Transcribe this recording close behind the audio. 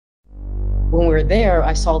when we were there,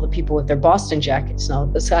 I saw the people with their Boston jackets.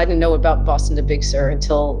 Now, so I didn't know about Boston to Big Sur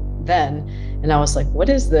until then. And I was like, what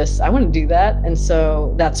is this? I want to do that. And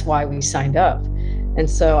so that's why we signed up. And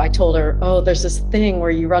so I told her, oh, there's this thing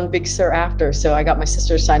where you run Big Sur after. So I got my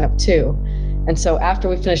sister to sign up too. And so after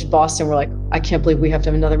we finished Boston, we're like, I can't believe we have to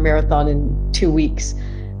have another marathon in 2 weeks.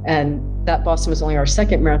 And that Boston was only our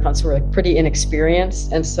second marathon, so we're like pretty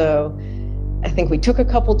inexperienced. And so I think we took a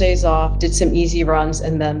couple days off, did some easy runs,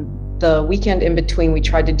 and then the weekend in between, we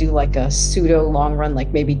tried to do like a pseudo long run, like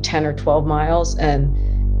maybe 10 or 12 miles. And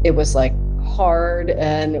it was like hard.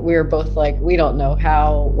 And we were both like, we don't know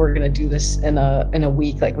how we're going to do this in a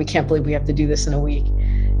week. Like, we can't believe we have to do this in a week.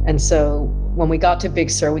 And so when we got to Big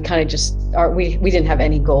Sur, we kind of just, we didn't have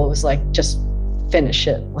any goal. It was like, just finish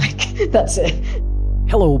it. Like, that's it.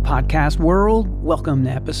 Hello, podcast world. Welcome to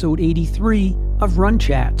episode 83 of Run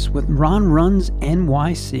Chats with Ron Runs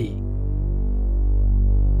NYC.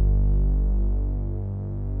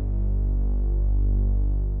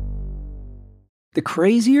 The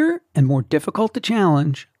crazier and more difficult the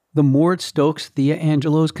challenge, the more it stokes Thea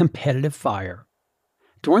Angelo's competitive fire.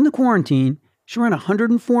 During the quarantine, she ran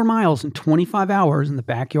 104 miles in 25 hours in the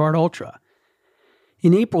Backyard Ultra.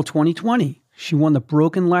 In April 2020, she won the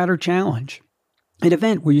Broken Ladder Challenge, an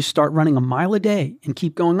event where you start running a mile a day and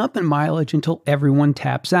keep going up in mileage until everyone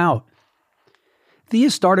taps out.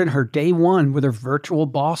 Thea started her day one with her virtual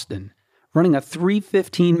Boston, running a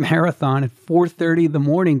 3:15 marathon at 4:30 in the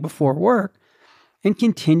morning before work, and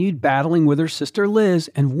continued battling with her sister Liz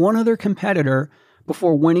and one other competitor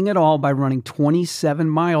before winning it all by running 27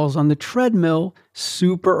 miles on the treadmill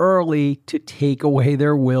super early to take away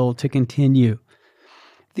their will to continue.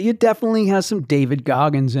 Thea definitely has some David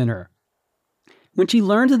Goggins in her. When she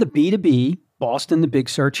learned of the B2B, Boston the Big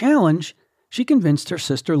Sur Challenge, she convinced her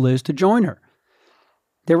sister Liz to join her.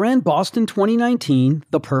 They ran Boston 2019,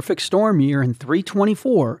 the perfect storm year, in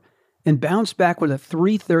 3:24, and bounced back with a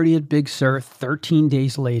 3:30 at Big Sur 13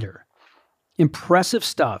 days later. Impressive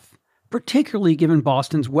stuff, particularly given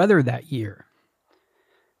Boston's weather that year.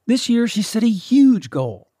 This year, she set a huge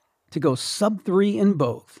goal, to go sub-3 in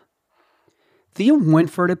both. Thea went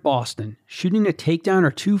for it at Boston, shooting to take down her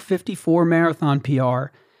 2:54 marathon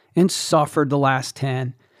PR, and suffered the last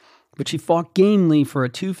 10, but she fought gamely for a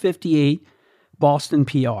 2:58 Boston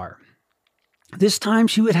PR. This time,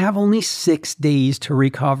 she would have only 6 days to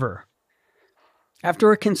recover.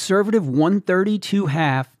 After a conservative 1:32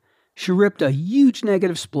 half, she ripped a huge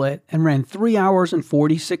negative split and ran 3 hours and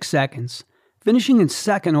 46 seconds, finishing in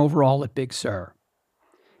second overall at Big Sur.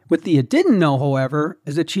 What Thea didn't know, however,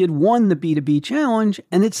 is that she had won the B2B challenge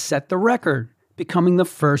and had set the record, becoming the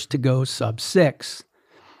first to go sub-6.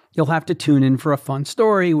 You'll have to tune in for a fun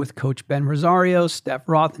story with Coach Ben Rosario, Steph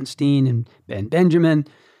Rothenstein, and Ben Benjamin,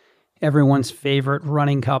 everyone's favorite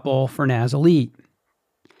running couple for NAS Elite.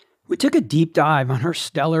 We took a deep dive on her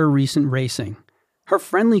stellar recent racing, her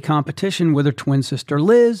friendly competition with her twin sister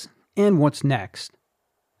Liz, and what's next.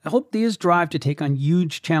 I hope Thea's drive to take on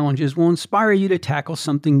huge challenges will inspire you to tackle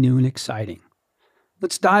something new and exciting.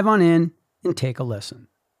 Let's dive on in and take a listen.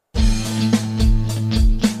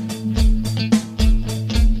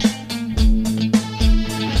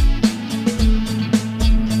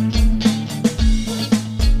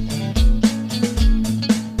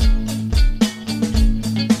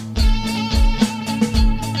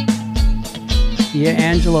 Thea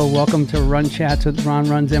Angelo, welcome to Run Chats with Ron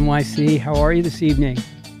Runs NYC. How are you this evening?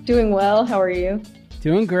 Doing well. How are you?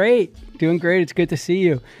 Doing great. Doing great. It's good to see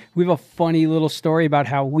you. We have a funny little story about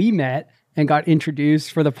how we met and got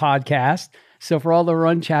introduced for the podcast. So for all the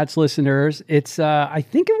Run Chats listeners, it's, I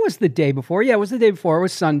think it was the day before. Yeah, it was the day before. It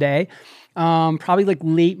was Sunday, probably like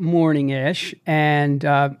late morning-ish. And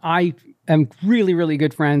I am really, really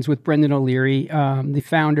good friends with Brendan O'Leary, the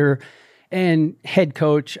founder and head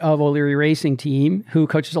coach of O'Leary Racing Team, who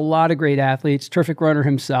coaches a lot of great athletes, terrific runner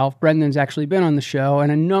himself. Brendan's actually been on the show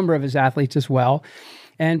and a number of his athletes as well.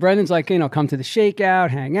 And Brendan's like, come to the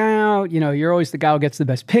shakeout, hang out. You're always the guy who gets the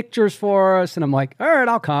best pictures for us. And I'm like, all right,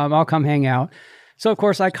 I'll come hang out. So of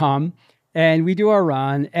course I come and we do our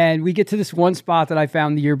run and we get to this one spot that I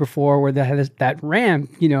found the year before where that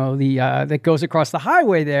ramp, that goes across the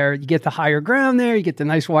highway there. You get the higher ground there, you get the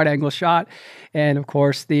nice wide angle shot. And of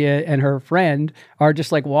course, Thea and her friend are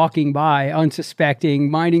just like walking by, unsuspecting,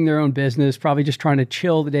 minding their own business, probably just trying to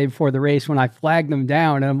chill the day before the race when I flagged them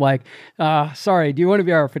down. And I'm like, sorry, do you want to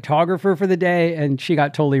be our photographer for the day? And she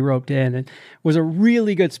got totally roped in and was a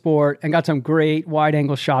really good sport and got some great wide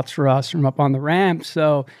angle shots for us from up on the ramp.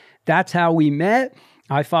 So that's how we met.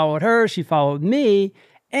 I followed her, she followed me.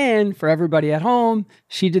 And for everybody at home,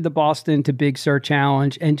 she did the Boston to Big Sur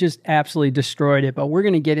Challenge and just absolutely destroyed it. But we're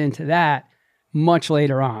going to get into that much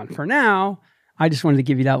later on. For now, I just wanted to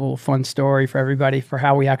give you that little fun story for everybody for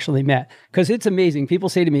how we actually met. Because it's amazing. People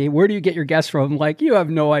say to me, where do you get your guests from? I'm like, you have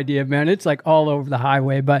no idea, man. It's like all over the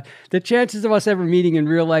highway. But the chances of us ever meeting in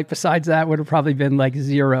real life besides that would have probably been like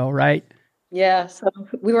 0, right? Yeah. So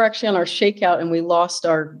we were actually on our shakeout and we lost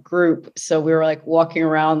our group. So we were like walking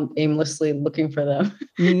around aimlessly looking for them.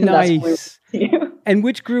 Nice. And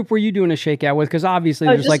which group were you doing a shakeout with? Because obviously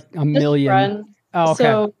there's like a million. Friends. Oh, okay.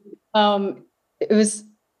 So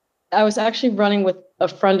I was actually running with a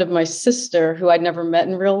friend of my sister who I'd never met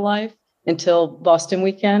in real life until Boston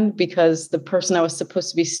weekend, because the person I was supposed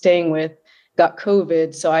to be staying with got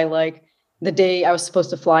COVID. So the day I was supposed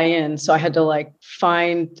to fly in, so I had to like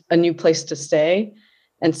find a new place to stay.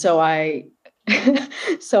 And so me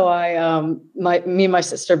and my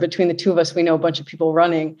sister, between the two of us, we know a bunch of people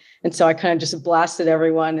running. And so I kind of just blasted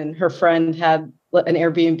everyone, and her friend had an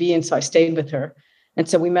Airbnb. And so I stayed with her. And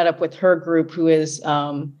so we met up with her group, who is,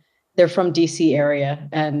 they're from DC area.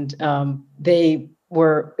 And it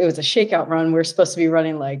was a shakeout run. We were supposed to be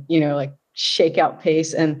running like shakeout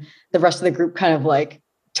pace. And the rest of the group kind of like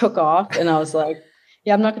took off. And I was like,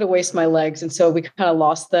 yeah, I'm not going to waste my legs. And so we kind of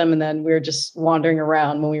lost them. And then we were just wandering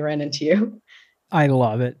around when we ran into you. I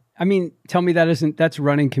love it. I mean, tell me that's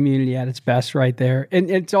running community at its best right there.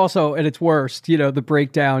 And it's also at its worst, the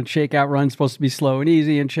breakdown shakeout run's supposed to be slow and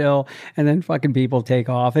easy and chill, and then fucking people take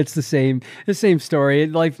off. It's the same story.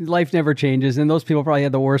 Life never changes. And those people probably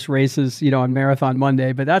had the worst races, on Marathon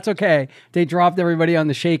Monday, but that's okay. They dropped everybody on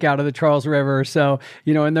the shakeout of the Charles River. So,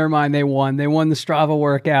 in their mind, they won. They won the Strava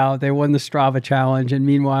workout. They won the Strava challenge. And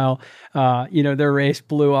meanwhile, their race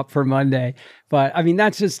blew up for Monday. But I mean,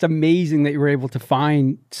 that's just amazing that you were able to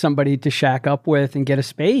find somebody to shack up with and get a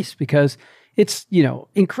space, because it's,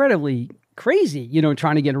 incredibly crazy,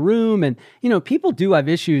 trying to get a room. And, people do have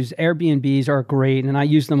issues. Airbnbs are great, and I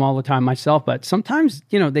use them all the time myself. But sometimes,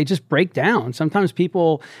 they just break down. Sometimes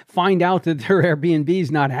people find out that their Airbnb is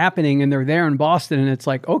not happening and they're there in Boston. And it's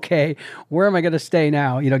like, okay, where am I going to stay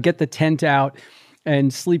now? Get the tent out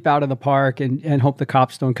and sleep out of the park and hope the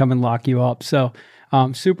cops don't come and lock you up. So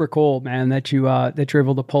super cool, man, that you're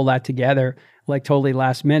able to pull that together like totally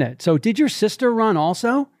last minute. So did your sister run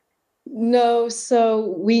also? No.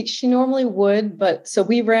 So she normally would, but so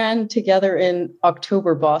we ran together in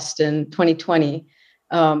October, Boston, 2020.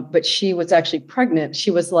 But she was actually pregnant.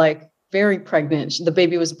 She was like very pregnant. The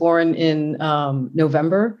baby was born in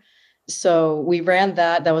November. So we ran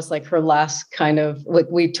that. That was like her last kind of, like,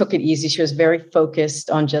 we took it easy. She was very focused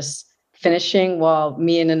on just finishing, while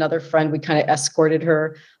me and another friend, we kind of escorted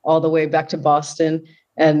her all the way back to Boston.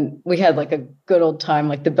 And we had like a good old time,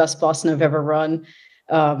 like the best Boston I've ever run,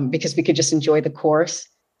 because we could just enjoy the course.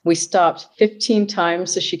 We stopped 15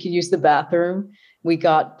 times so she could use the bathroom. We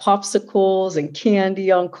got popsicles and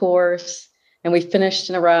candy on course, and we finished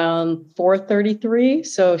in around 4:33.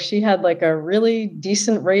 So she had like a really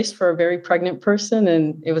decent race for a very pregnant person,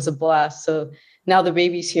 and it was a blast. So now the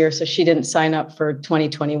baby's here, so she didn't sign up for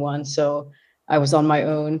 2021. So I was on my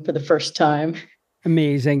own for the first time.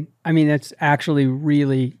 Amazing. I mean, that's actually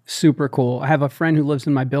really super cool. I have a friend who lives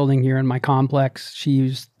in my building here in my complex. She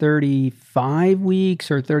used 35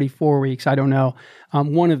 weeks or 34 weeks. I don't know.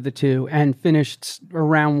 One of the two, and finished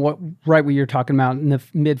around right what you're talking about, in the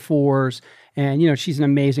mid 4s. And, she's an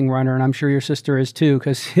amazing runner, and I'm sure your sister is too,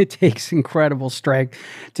 because it takes incredible strength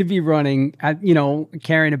to be running at,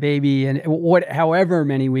 carrying a baby and however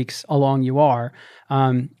many weeks along you are.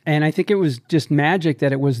 And I think it was just magic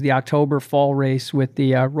that it was the October fall race with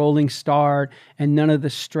the rolling start and none of the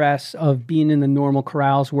stress of being in the normal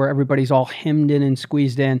corrals where everybody's all hemmed in and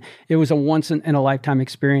squeezed in. It was a once in a lifetime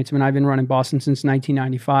experience. I mean, I've been running Boston since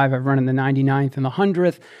 1995. I've run in the 99th and the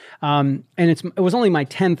 100th. And it was only my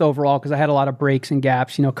 10th overall, because I had a lot of breaks and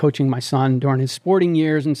gaps, coaching my son during his sporting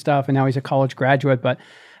years and stuff. And now he's a college graduate. But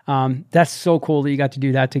that's so cool that you got to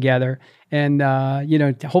do that together. And,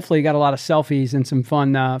 hopefully you got a lot of selfies and some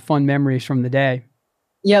fun memories from the day.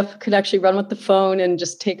 Yep. Could actually run with the phone and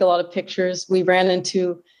just take a lot of pictures. We ran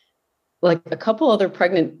into like a couple other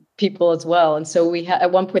pregnant people as well. And so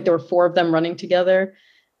at one point there were 4 of them running together.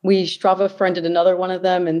 We Strava friended another one of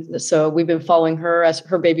them. And so we've been following her as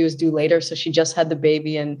her baby was due later. So she just had the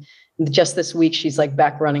baby, and just this week she's like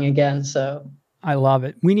back running again. So I love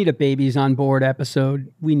it. We need a babies on board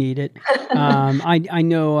episode. We need it. I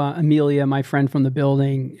know Amelia, my friend from the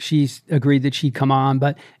building, she's agreed that she'd come on,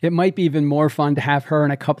 but it might be even more fun to have her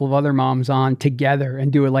and a couple of other moms on together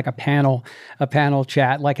and do it like a panel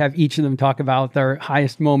chat, like have each of them talk about their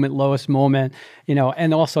highest moment, lowest moment,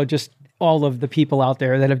 and also just all of the people out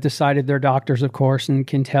there that have decided they're doctors, of course, and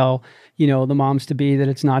can tell, you know, the moms to be that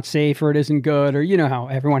it's not safe or it isn't good, or, you know, how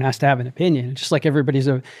everyone has to have an opinion. It's just like everybody's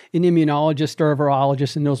an immunologist or a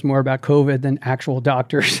virologist and knows more about COVID than actual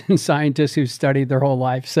doctors and scientists who've studied their whole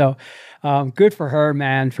life. So good for her,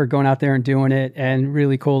 man, for going out there and doing it. And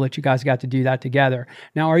really cool that you guys got to do that together.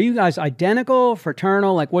 Now, are you guys identical,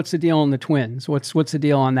 fraternal? Like, what's the deal on the twins? What's the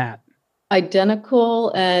deal on that?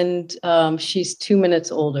 Identical, and she's 2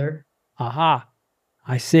 minutes older. Aha,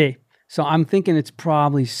 I see. So I'm thinking it's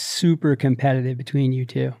probably super competitive between you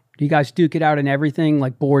two. Do you guys duke it out in everything,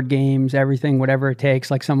 like board games, everything, whatever it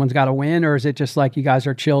takes, like someone's got to win, or is it just like you guys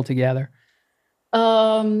are chill together?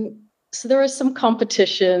 So there is some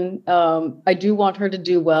competition. I do want her to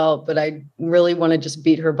do well, but I really want to just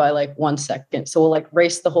beat her by like 1 second. So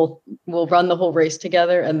we'll run the whole race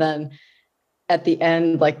together. And then at the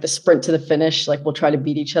end, like the sprint to the finish, like we'll try to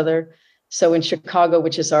beat each other. So in Chicago,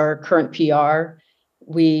 which is our current PR,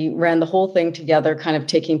 we ran the whole thing together, kind of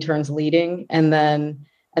taking turns leading. And then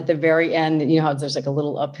at the very end, you know how there's like a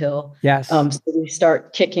little uphill. Yes. So we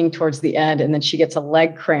start kicking towards the end, and then she gets a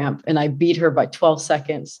leg cramp, and I beat her by 12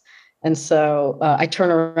 seconds. And so I turn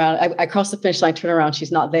around, I cross the finish line, I turn around,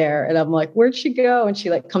 she's not there. And I'm like, where'd she go? And she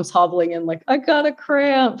like comes hobbling in like, I got a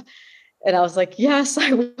cramp. And I was like, yes,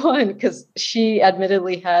 I won, because she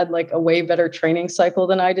admittedly had like a way better training cycle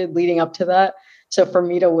than I did leading up to that. So for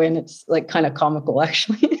me to win, it's like kind of comical,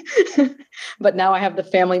 actually. But now I have the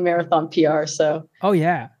family marathon PR. So, Oh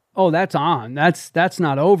yeah. Oh, that's on. That's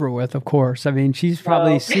not over with, of course. I mean, she's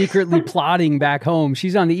probably secretly plotting back home.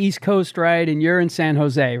 She's on the East Coast, right? And you're in San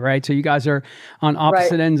Jose, right? So you guys are on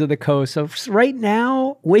opposite ends of the coast. So right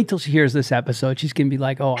now, wait till she hears this episode. She's gonna be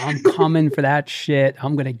like, "Oh, I'm coming for that shit.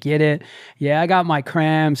 I'm gonna get it. Yeah, I got my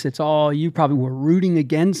cramps. It's all you probably were rooting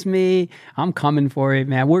against me. I'm coming for it,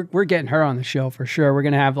 man. We're getting her on the show for sure. We're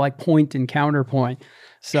gonna have like point and counterpoint."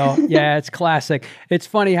 So yeah, it's classic. It's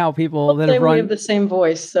funny how people that have run. We have the same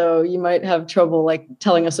voice, so you might have trouble like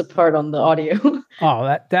telling us apart on the audio.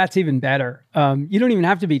 Oh, that's even better. You don't even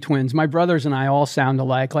have to be twins. My brothers and I all sound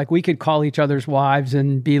alike. Like we could call each other's wives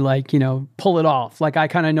and be like, you know, pull it off. Like I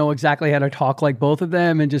kind of know exactly how to talk like both of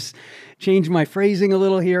them and just change my phrasing a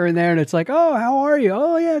little here and there. And it's like, oh, how are you?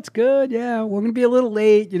 Oh yeah, it's good. Yeah, we're gonna be a little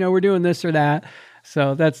late. You know, we're doing this or that.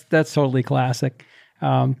 So that's totally classic.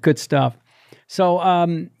 Good stuff. So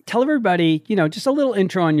tell everybody, you know, just a little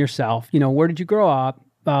intro on yourself. You know, where did you grow up?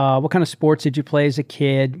 What kind of sports did you play as a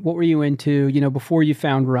kid? What were you into, you know, before you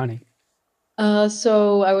found running?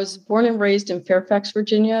 So I was born and raised in Fairfax,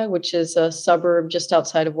 Virginia, which is a suburb just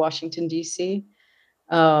outside of Washington, D.C.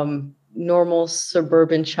 Normal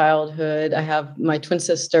suburban childhood. I have my twin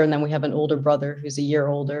sister, and then we have an older brother who's a year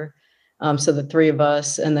older. So the three of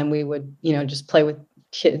us, and then we would, you know, just play with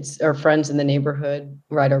kids or friends in the neighborhood,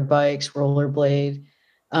 ride our bikes, rollerblade.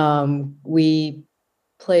 We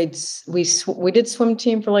did swim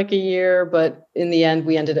team for like a year, but in the end,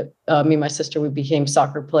 we ended up, me and my sister, we became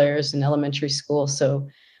soccer players in elementary school. So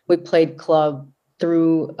we played club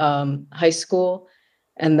through high school.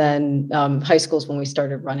 And then high school is when we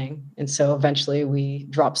started running. And so eventually we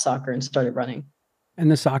dropped soccer and started running.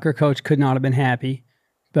 And the soccer coach could not have been happy,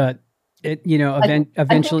 but it, you know,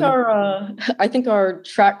 eventually. I think our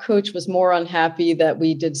track coach was more unhappy that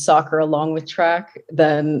we did soccer along with track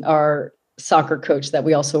than our soccer coach that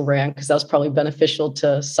we also ran, because that was probably beneficial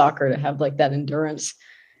to soccer to have like that endurance.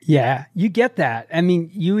 Yeah, you get that. I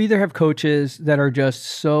mean, you either have coaches that are just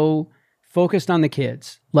so focused on the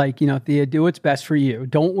kids, like, you know, they do what's best for you.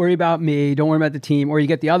 Don't worry about me. Don't worry about the team. Or you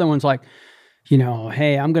get the other ones like, you know,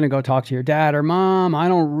 hey, I'm going to go talk to your dad or mom. I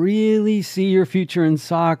don't really see your future in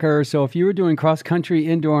soccer. So if you were doing cross country,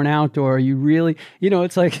 indoor and outdoor, you really, you know,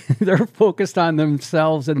 it's like they're focused on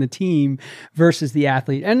themselves and the team versus the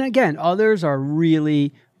athlete. And again, others are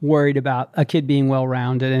really worried about a kid being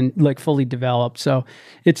well-rounded and like fully developed. So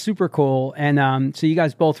it's super cool. And so you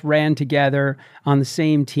guys both ran together on the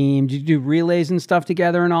same team. Did you do relays and stuff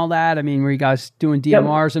together and all that? I mean, were you guys doing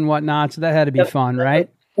DMRs and whatnot? So that had to be fun, right?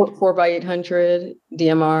 4x800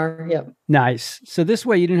 DMR. Yep. Nice. So this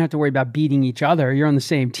way you didn't have to worry about beating each other. You're on the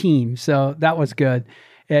same team. So that was good.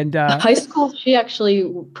 And high school, she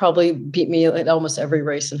actually probably beat me at almost every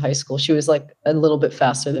race in high school. She was like a little bit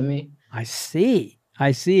faster than me. I see.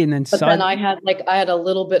 And then, then I had a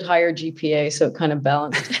little bit higher GPA, so it kind of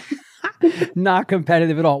balanced. Not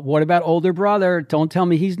competitive at all. What about older brother? Don't tell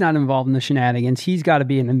me he's not involved in the shenanigans. He's got to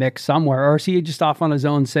be in the mix somewhere. Or is he just off on his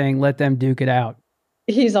own saying, let them duke it out?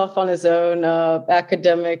 He's off on his own.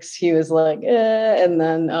 Academics, he was like, eh. And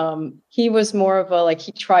then he was more of a, like,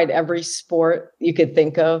 he tried every sport you could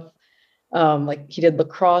think of. Like he did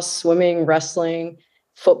lacrosse, swimming, wrestling.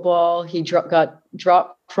 football. He got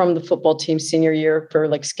dropped from the football team senior year for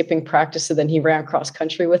like skipping practice, and then he ran cross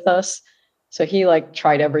country with us. So he like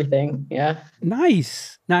tried everything. Yeah.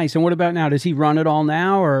 Nice. Nice. And what about now? Does he run it all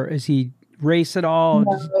now, or is he race at all?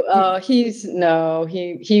 No,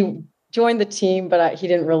 he joined the team, but he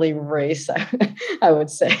didn't really race, I would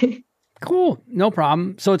say. Cool. No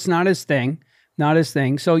problem. So it's not his thing. Not his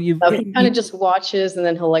thing. So he kind of just watches, and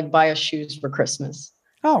then he'll like buy us shoes for Christmas.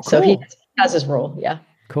 Oh, cool. So he has his role. Yeah.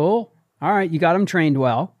 Cool. All right. You got him trained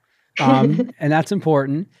well. And that's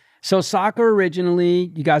important. So soccer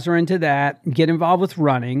originally, you guys are into that, get involved with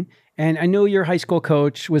running. And I know your high school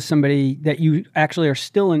coach was somebody that you actually are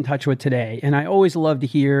still in touch with today. And I always love to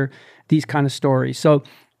hear these kind of stories. So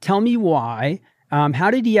tell me why.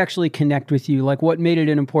 How did he actually connect with you? Like what made it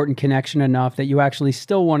an important connection enough that you actually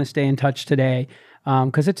still want to stay in touch today?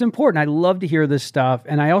 Because it's important. I love to hear this stuff.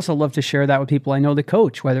 And I also love to share that with people I know that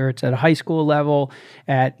coach, whether it's at a high school level,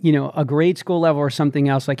 at, a grade school level or something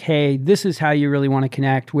else. Like, hey, this is how you really want to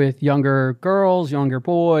connect with younger girls, younger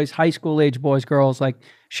boys, high school age boys, girls, like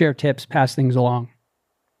share tips, pass things along.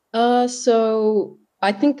 So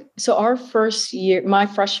I think, our first year, my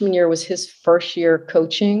freshman year was his first year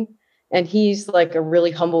coaching. And he's like a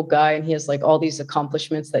really humble guy, and he has like all these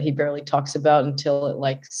accomplishments that he barely talks about until it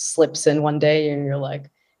like slips in one day and you're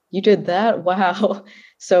like, you did that? Wow.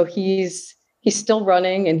 So he's still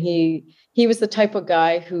running, and he was the type of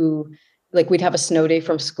guy who like we'd have a snow day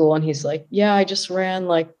from school and he's like, yeah, I just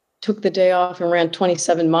took the day off and ran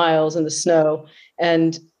 27 miles in the snow.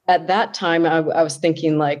 And at that time, I was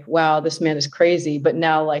thinking like, wow, this man is crazy. But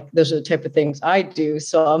now like those are the type of things I do.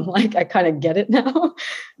 So I'm like, I kind of get it now.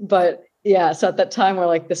 But yeah, so at that time, we're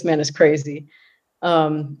like, this man is crazy.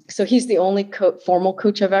 So he's the only formal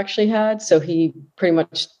coach I've actually had. So he pretty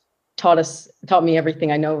much taught me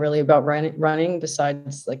everything I know really about running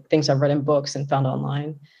besides like things I've read in books and found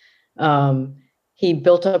online. He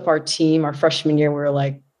built up our team. Our freshman year, we were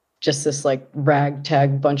like, just this like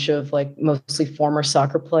ragtag bunch of like mostly former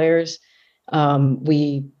soccer players.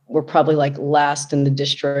 We were probably like last in the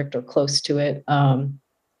district or close to it. And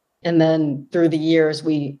then through the years,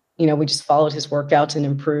 we just followed his workouts and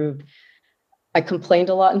improved. I complained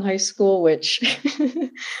a lot in high school, which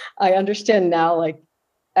I understand now, like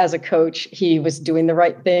as a coach, he was doing the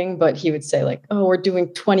right thing, but he would say like, oh, we're doing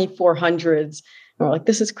 2400s. And we're like,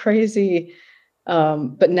 this is crazy.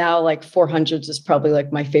 But now like 400s is probably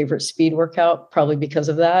like my favorite speed workout, probably because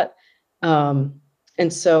of that. And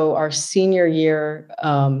so our senior year,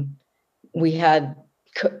 we had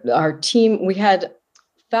our team, we had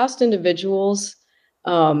fast individuals,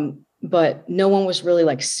 but no one was really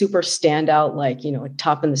like super standout, like,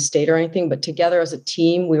 top in the state or anything. But together as a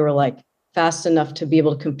team, we were like fast enough to be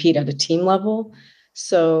able to compete at a team level.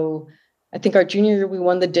 So I think our junior year, we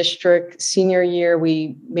won the district. Senior year,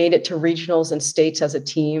 we made it to regionals and states as a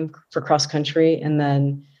team for cross country. And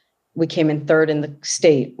then we came in third in the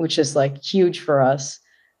state, which is like huge for us.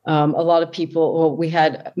 A lot of people,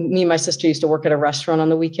 me and my sister used to work at a restaurant on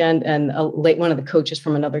the weekend, and one of the coaches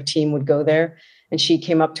from another team would go there. And she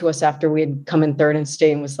came up to us after we had come in third in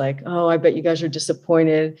state and was like, oh, I bet you guys are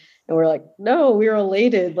disappointed. And we're like, no, we were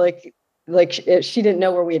elated. She didn't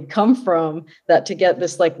know where we had come from, that to get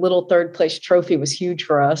this like little third place trophy was huge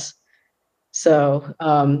for us. So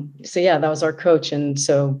yeah, that was our coach. And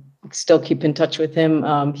so still keep in touch with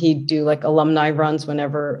him. He'd do like alumni runs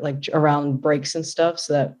whenever, like around breaks and stuff,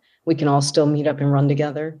 so that we can all still meet up and run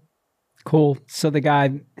together. Cool. So the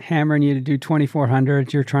guy hammering you to do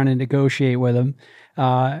 2400s, you're trying to negotiate with him,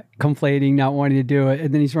 conflating, not wanting to do it.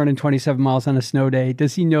 And then he's running 27 miles on a snow day.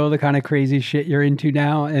 Does he know the kind of crazy shit you're into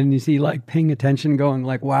now? And is he like paying attention, going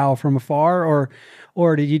like, wow, from afar?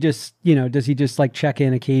 Or did you just, does he just like check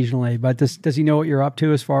in occasionally? But does he know what you're up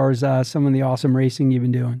to as far as some of the awesome racing you've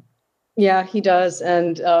been doing? Yeah, he does.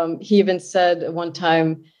 And he even said at one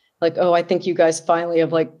time, like, oh, I think you guys finally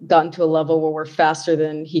have like gotten to a level where we're faster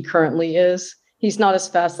than he currently is. He's not as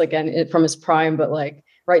fast like from his prime, but like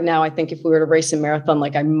right now, I think if we were to race a marathon,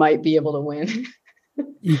 like I might be able to win.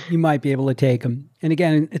 you might be able to take him. And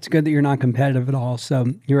again, it's good that you're not competitive at all. So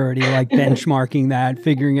you're already like benchmarking that,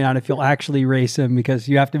 figuring out if you'll actually race him, because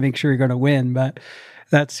you have to make sure you're going to win. But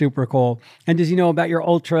that's super cool. And does he know about your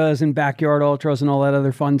ultras and backyard ultras and all that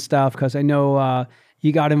other fun stuff? Because I know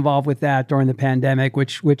you got involved with that during the pandemic,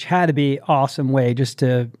 which had to be awesome way just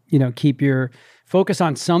to, keep your focus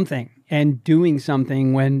on something and doing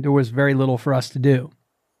something when there was very little for us to do.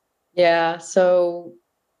 Yeah. So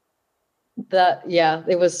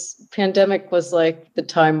pandemic was like the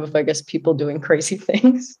time of, I guess, people doing crazy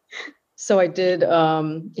things. So I did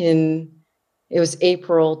in It was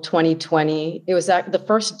April 2020. It was the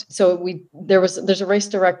first. So there's a race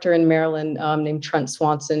director in Maryland named Trent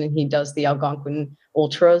Swanson, and he does the Algonquin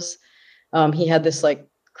Ultras. He had this like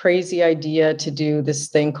crazy idea to do this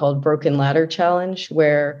thing called Broken Ladder Challenge,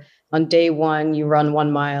 where on day 1 you run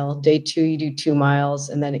 1 mile, day 2 you do 2 miles,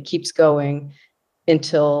 and then it keeps going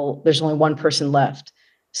until there's only one person left.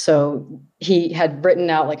 So he had written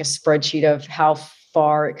out like a spreadsheet of how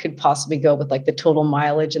far it could possibly go with like the total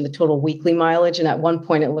mileage and the total weekly mileage. And at one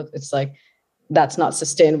point it's like, that's not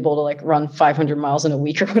sustainable to like run 500 miles in a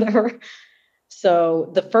week or whatever. So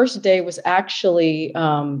the first day was actually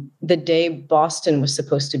the day Boston was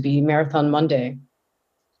supposed to be, Marathon Monday.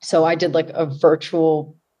 So I did like a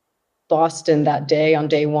virtual Boston that day on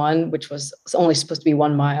day 1, which was only supposed to be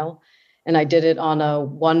 1 mile. And I did it on a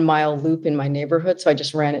 1 mile loop in my neighborhood. So I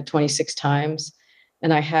just ran it 26 times.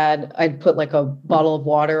 And I'd put like a bottle of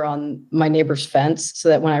water on my neighbor's fence so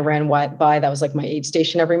that when I ran by, that was like my aid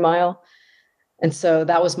station every mile. And so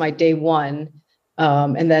that was my day 1.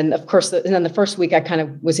 And then of course, the first week I kind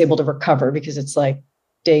of was able to recover because it's like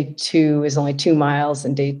day 2 is only 2 miles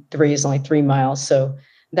and day 3 is only 3 miles. So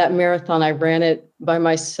that marathon, I ran it by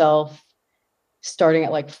myself starting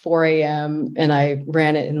at like 4 a.m. and I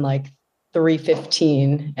ran it in like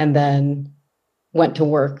 3:15 and then went to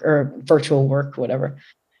work or virtual work, whatever.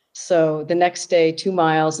 So the next day, 2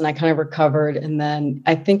 miles, and I kind of recovered. And then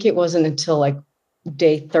I think it wasn't until like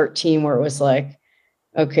day 13 where it was like,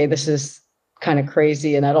 okay, this is kind of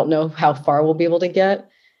crazy. And I don't know how far we'll be able to get.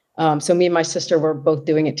 So me and my sister were both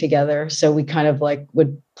doing it together. So we kind of like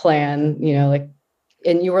would plan, like,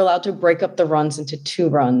 and you were allowed to break up the runs into 2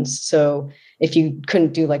 runs. So if you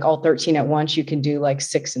couldn't do like all 13 at once, you can do like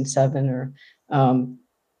 6 and 7 or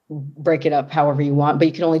break it up however you want, but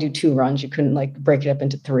you could only do 2 runs. You couldn't like break it up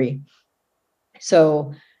into 3.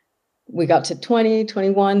 So we got to 20,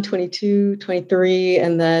 21, 22, 23,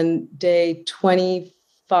 and then day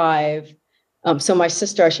 25. So my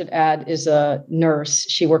sister, I should add, is a nurse.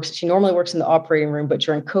 She normally works in the operating room, but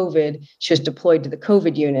during COVID, she was deployed to the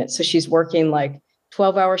COVID unit. So she's working like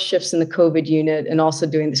 12-hour shifts in the COVID unit and also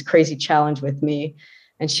doing this crazy challenge with me.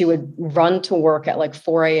 And she would run to work at like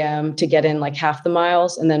 4 a.m. to get in like half the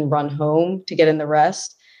miles and then run home to get in the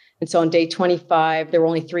rest. And so on day 25, there were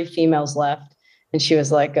only 3 females left. And she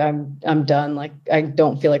was like, I'm done. Like, I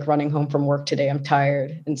don't feel like running home from work today. I'm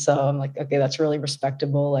tired. And so I'm like, okay, that's really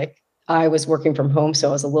respectable. Like I was working from home, so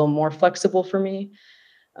it was a little more flexible for me.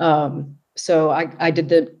 So I did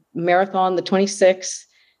the marathon, the 26,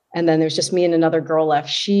 and then there's just me and another girl left.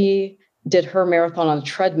 She did her marathon on a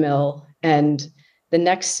treadmill, and the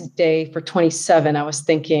next day for 27, I was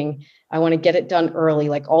thinking, I want to get it done early,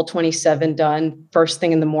 like all 27 done first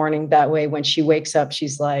thing in the morning. That way, when she wakes up,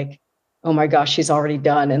 she's like, oh my gosh, she's already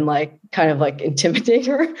done, and like kind of like intimidate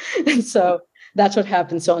her. And so that's what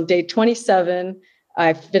happened. So on day 27,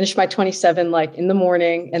 I finished my 27 like in the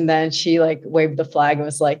morning, and then she like waved the flag and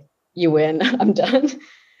was like, you win, I'm done.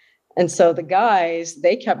 And so the guys,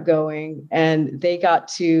 they kept going and they got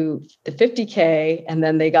to the 50K, and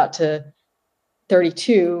then they got to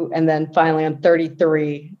 32. And then finally on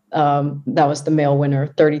 33, that was the male winner,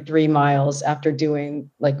 33 miles after doing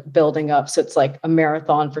like building up. So it's like a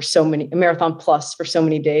marathon plus for so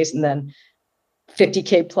many days, and then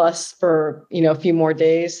 50K plus for, a few more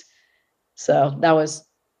days. So that was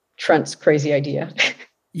Trent's crazy idea.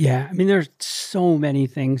 Yeah. I mean, there's so many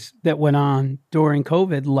things that went on during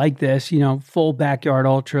COVID like this, full backyard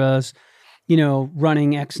ultras,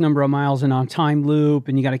 running X number of miles in on time loop,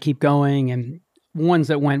 and you got to keep going. And ones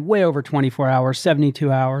that went way over 24 hours, 72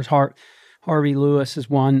 hours. Harvey Lewis has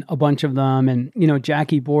won a bunch of them. And,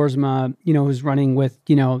 Jackie Boersma, who's running with,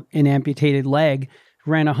 an amputated leg,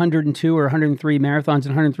 ran 102 or 103 marathons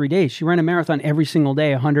in 103 days. She ran a marathon every single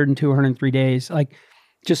day, 102, 103 days, like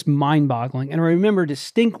just mind boggling. And I remember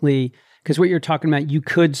distinctly, because what you're talking about, you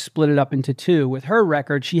could split it up into 2. With her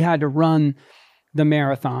record, she had to run the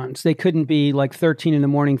marathons. They couldn't be like 13 in the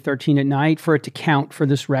morning, 13 at night for it to count for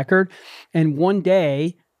this record. And one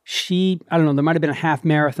day I don't know, there might've been a half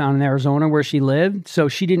marathon in Arizona where she lived. So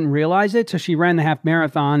she didn't realize it. So she ran the half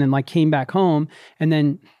marathon and like came back home. And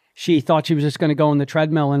then she thought she was just going to go on the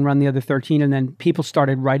treadmill and run the other 13. And then people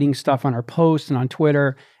started writing stuff on her posts and on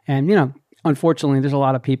Twitter. And, unfortunately, there's a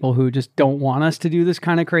lot of people who just don't want us to do this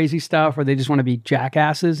kind of crazy stuff, or they just want to be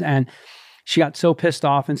jackasses. And she got so pissed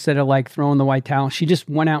off, instead of like throwing the white towel, she just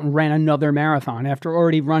went out and ran another marathon after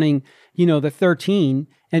already running, the 13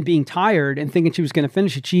 and being tired and thinking she was going to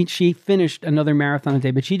finish it. She finished another marathon a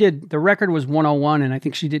day, but the record was 101. And I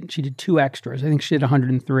think she did 2 extras. I think she did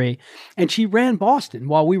 103, and she ran Boston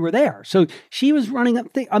while we were there. So she was running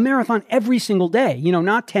a marathon every single day,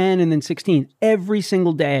 not 10 and then 16, every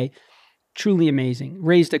single day. Truly amazing.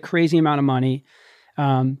 Raised a crazy amount of money.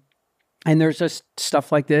 And there's just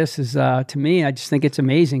stuff like this to me, I just think it's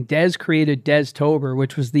amazing. Des created Des-Tober,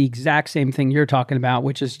 which was the exact same thing you're talking about,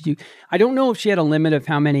 which is I don't know if she had a limit of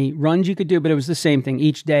how many runs you could do, but it was the same thing.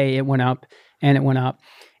 Each day it went up and it went up.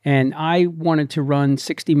 And I wanted to run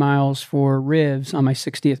 60 miles for Rivs on my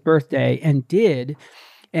 60th birthday and did.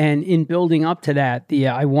 And in building up to that,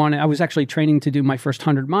 I was actually training to do my first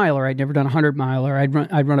 100-miler. I'd never done a 100-miler.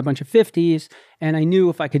 I'd run a bunch of 50s, and I knew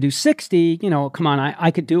if I could do 60, come on, I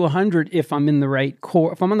could do 100 if I'm in the right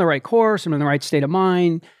course. If I'm on the right course, I'm in the right state of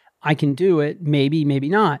mind, I can do it. Maybe, maybe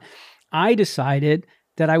not. I decided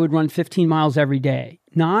that I would run 15 miles every day,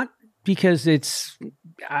 not because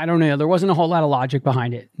I don't know, there wasn't a whole lot of logic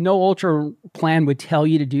behind it. No ultra plan would tell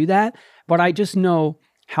you to do that, but I just know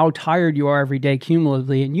how tired you are every day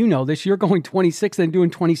cumulatively. And you know this, you're going 26 and doing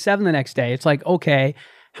 27 the next day. It's like, okay,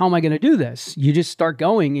 how am I going to do this? You just start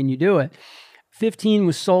going and you do it. 15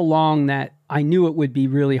 was so long that I knew it would be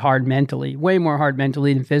really hard mentally, way more hard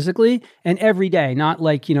mentally than physically. And every day, not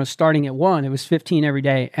like, starting at 1, it was 15 every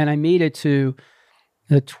day. And I made it to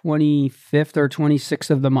the 25th or 26th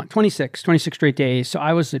of the month, 26 straight days. So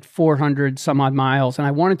I was at 400 some odd miles, and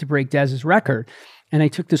I wanted to break Des's record. And I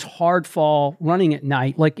took this hard fall running at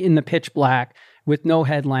night, like in the pitch black with no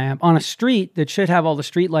headlamp on a street that should have all the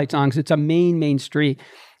street lights on because it's a main street.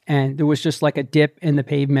 And there was just like a dip in the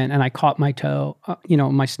pavement, and I caught my toe,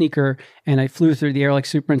 my sneaker, and I flew through the air like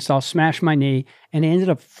Super Install, smashed my knee, and I ended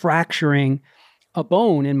up fracturing a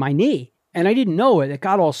bone in my knee. And I didn't know it. It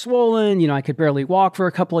got all swollen. I could barely walk for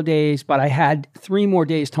a couple of days, but I had 3 more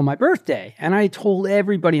days till my birthday. And I told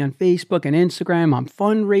everybody on Facebook and Instagram, I'm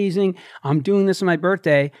fundraising. I'm doing this on my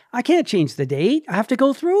birthday. I can't change the date. I have to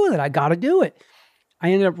go through with it. I got to do it.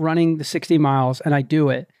 I ended up running the 60 miles, and I do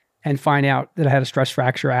it and find out that I had a stress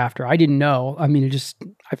fracture after. I didn't know. I mean,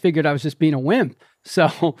 I figured I was just being a wimp.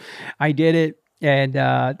 So I did it. And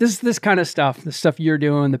this kind of stuff, the stuff you're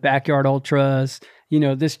doing, the backyard ultras,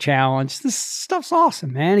 this challenge, this stuff's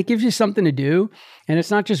awesome, man. It gives you something to do. And it's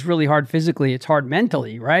not just really hard physically, it's hard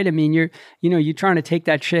mentally, right? I mean, you're trying to take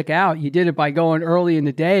that chick out. You did it by going early in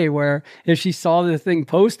the day where if she saw the thing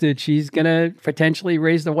posted, she's going to potentially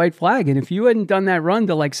raise the white flag. And if you hadn't done that run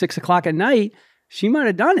till like 6 o'clock at night, she might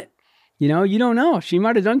have done it. You don't know. She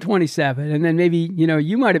might have done 27. And then maybe,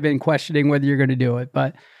 you might have been questioning whether you're going to do it.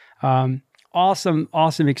 But awesome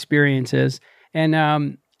experiences.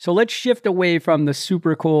 And so let's shift away from the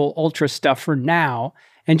super cool ultra stuff for now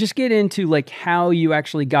and just get into like how you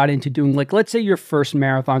actually got into doing, like, let's say your first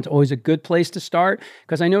marathon's always a good place to start,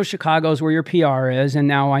 because I know Chicago's where your PR is, and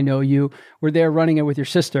now I know you were there running it with your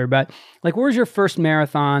sister. But like, where's your first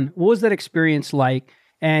marathon? What was that experience like?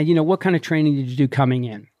 And, what kind of training did you do coming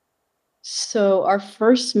in? So our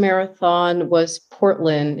first marathon was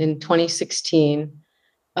Portland in 2016.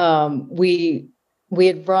 We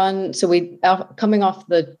had run, so coming off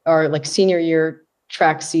our like senior year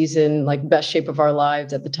track season, like best shape of our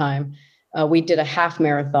lives at the time. We did a half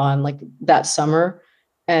marathon like that summer.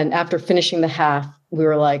 And after finishing the half, we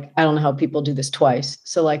were like, I don't know how people do this twice.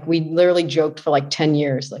 So like, we literally joked for like 10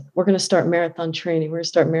 years, like, we're going to start marathon training.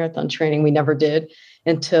 We never did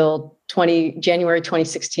until January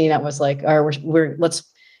 2016. I was like, all right, let's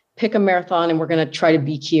pick a marathon and we're going to try to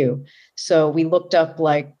BQ. So we looked up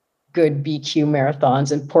like good BQ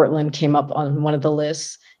marathons, and Portland came up on one of the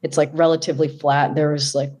lists. It's like relatively flat. There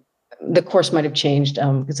was like, the course might have changed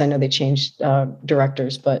because I know they changed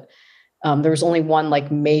directors, but there was only one like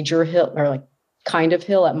major hill or like kind of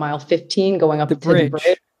hill at mile 15 going up to the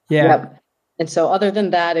bridge. Yeah. Yep. And so other than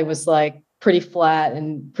that, it was like pretty flat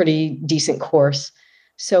and pretty decent course.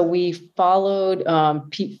 So we followed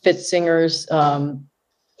Pete Fitzinger's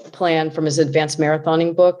plan from his advanced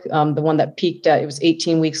marathoning book. The one that peaked at, it was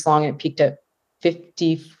 18 weeks long, and it peaked at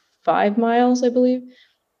 55 miles, I believe.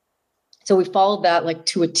 So we followed that like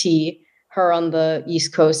to a T, her on the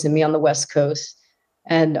East Coast and me on the West Coast.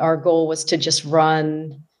 And our goal was to just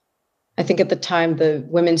run, I think at the time the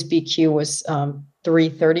women's BQ was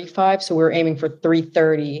 3:35. So we were aiming for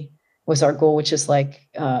 3:30 was our goal, which is like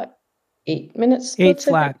 8 minutes. 8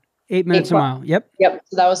 flat. 8 minutes a mile. Yep.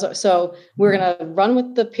 So we're going to run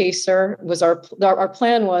with the pacer. Our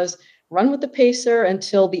plan was run with the pacer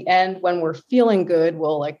until the end. When we're feeling good,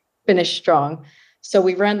 we'll like finish strong. So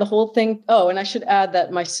we ran the whole thing. Oh, and I should add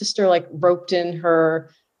that my sister like roped in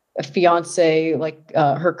her fiance, like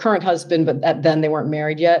her current husband, but then they weren't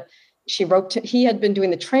married yet. He had been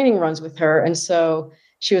doing the training runs with her. And so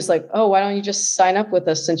she was like, oh, why don't you just sign up with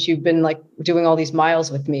us since you've been like doing all these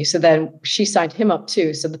miles with me? So then she signed him up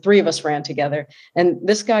too. So the three of us ran together. And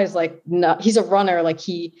this guy's like, he's a runner. Like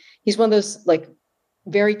he's one of those like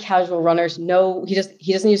very casual runners. No, he doesn't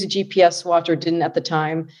use a GPS watch, or didn't at the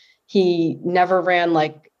time. He never ran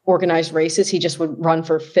like organized races. He just would run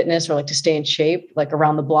for fitness or like to stay in shape, like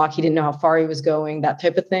around the block. He didn't know how far he was going, that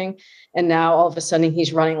type of thing. And now all of a sudden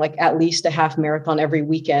he's running like at least a half marathon every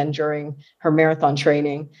weekend during her marathon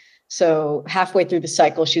training. So halfway through the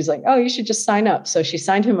cycle, she's like, oh, you should just sign up. So she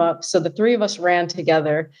signed him up. So the three of us ran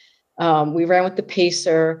together. We ran with the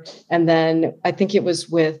pacer. And then I think it was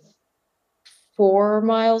with 4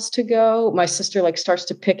 miles to go, my sister like starts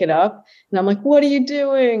to pick it up, and I'm like, what are you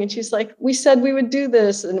doing? And she's like, we said we would do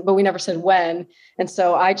this, but we never said when. And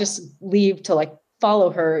so I just leave to like follow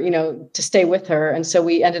her, to stay with her. And so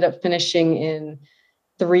we ended up finishing in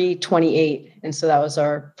 3:28. And so that was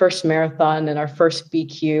our first marathon and our first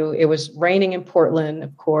BQ. It was raining in Portland,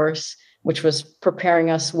 of course, which was preparing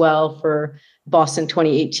us well for Boston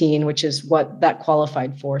 2018, which is what that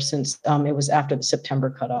qualified for, since it was after the September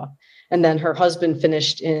cutoff. And then her husband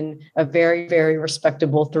finished in a very, very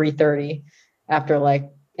respectable 3:30 after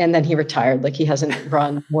and then he retired. Like he hasn't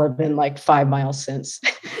run more than like 5 miles since.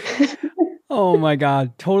 Oh my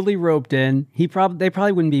God. Totally roped in. They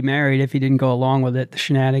probably wouldn't be married if he didn't go along with it, the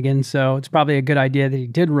shenanigans. So it's probably a good idea that he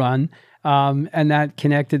did run. And that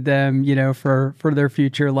connected them, for their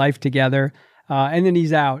future life together. And then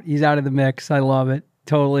he's out of the mix. I love it.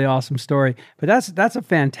 Totally awesome story. But that's a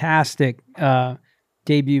fantastic,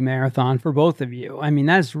 debut marathon for both of you. I mean,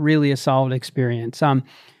 that's really a solid experience.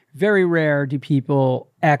 Very rare do people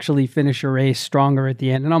actually finish a race stronger at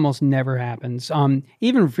the end. It almost never happens.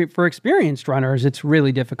 Even for experienced runners, it's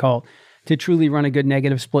really difficult to truly run a good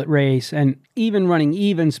negative split race. And even running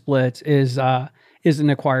even splits is an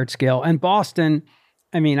acquired skill. And Boston,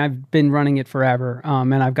 I mean, I've been running it forever,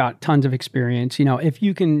 and I've got tons of experience. If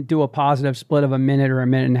you can do a positive split of a minute or a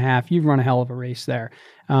minute and a half, you've run a hell of a race there,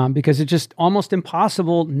 because it's just almost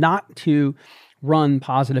impossible not to run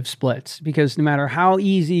positive splits, because no matter how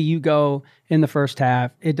easy you go in the first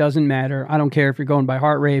half, it doesn't matter. I don't care if you're going by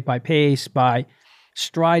heart rate, by pace, by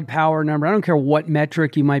stride power number. I don't care what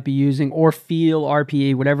metric you might be using, or feel,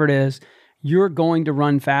 RPE, whatever it is. You're going to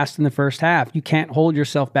run fast in the first half. You can't hold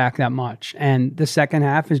yourself back that much. And the second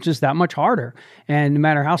half is just that much harder. And no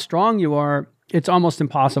matter how strong you are, it's almost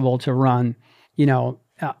impossible to run,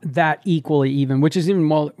 that equally even, which is even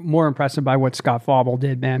more impressive by what Scott Fauble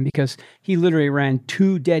did, man, because he literally ran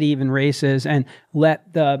 2 dead even races and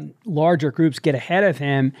let the larger groups get ahead of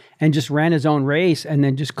him and just ran his own race, and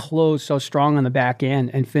then just closed so strong on the back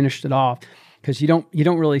end and finished it off, because you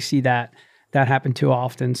don't really see that happen too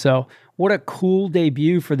often. So what a cool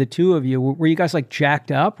debut for the two of you. Were you guys like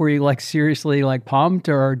jacked up? Were you like seriously like pumped,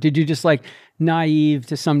 or did you just like naive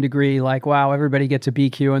to some degree, like, wow, everybody gets a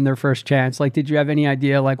BQ in their first chance? Like, did you have any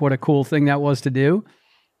idea like what a cool thing that was to do?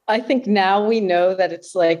 I think now we know that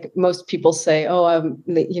it's like most people say, oh,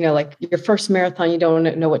 like your first marathon, you don't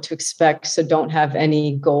know what to expect. So don't have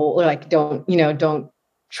any goal, like don't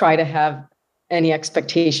try to have any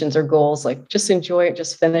expectations or goals, like just enjoy it,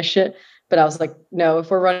 just finish it. But I was like, no, if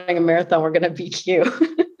we're running a marathon, we're going to beat you.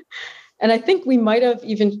 And I think we might have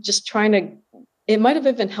even it might have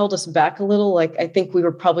even held us back a little. Like, I think we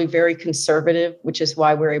were probably very conservative, which is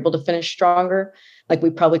why we were able to finish stronger. Like we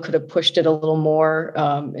probably could have pushed it a little more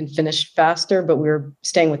and finished faster, but we were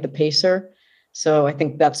staying with the pacer. So I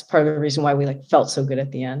think that's part of the reason why we like felt so good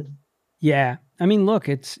at the end. Yeah. I mean, look,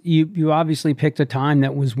 it's you obviously picked a time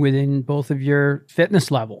that was within both of your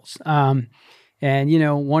fitness levels. And,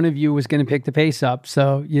 one of you was going to pick the pace up.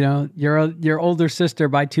 So, your older sister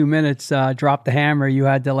by 2 minutes dropped the hammer. You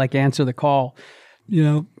had to like answer the call,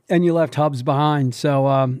 and you left Hubs behind.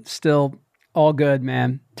 So still all good,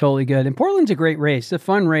 man. Totally good. And Portland's a great race. It's a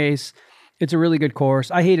fun race. It's a really good course.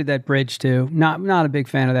 I hated that bridge too. Not a big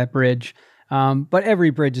fan of that bridge. But every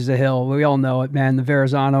bridge is a hill. We all know it, man. The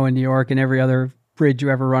Verrazano in New York and every other bridge you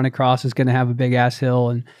ever run across is going to have a big ass hill.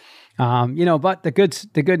 And but the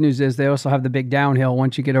good news is they also have the big downhill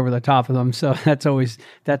once you get over the top of them. So that's always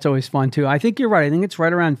fun too. I think you're right. I think it's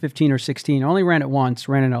right around 15 or 16. I only ran it once,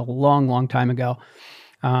 ran it a long, long time ago.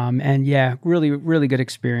 And yeah, really, really good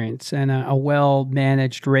experience and a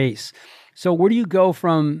well-managed race. So where do you go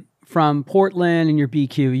from Portland and your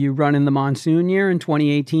BQ? You run in the monsoon year in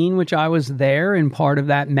 2018, which I was there and part of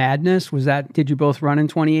that madness. Did you both run in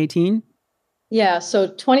 2018? Yeah, so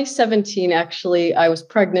 2017, actually, I was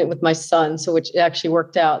pregnant with my son, so which actually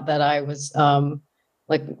worked out that I was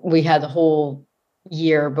like we had the whole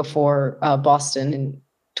year before Boston in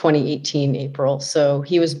 2018 April. So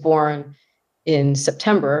he was born in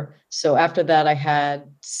September. So after that,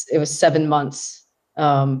 it was 7 months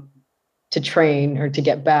um, to train or to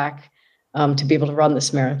get back to be able to run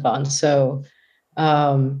this marathon. So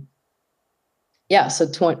um, yeah, so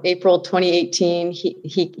April 2018,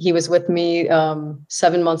 he was with me,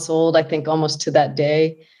 7 months old, I think, almost to that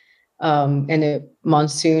day. And it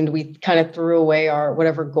monsooned. We kind of threw away our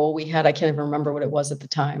whatever goal we had. I can't even remember what it was at the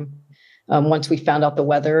time. Once we found out the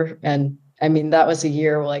weather, and I mean that was a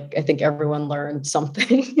year where, like, I think everyone learned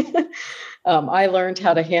something. I learned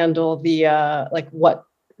how to handle the like what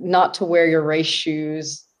not to wear your race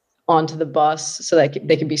shoes onto the bus so that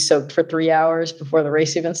they could be soaked for 3 hours before the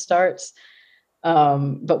race even starts.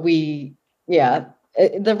 But yeah,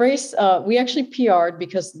 the race, we actually PR'd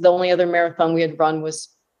because the only other marathon we had run was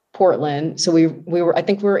Portland. So I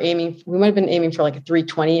think we might have been aiming for like a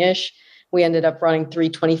 320-ish. We ended up running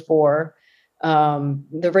 324.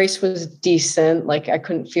 The race was decent. Like I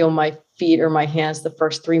couldn't feel my feet or my hands the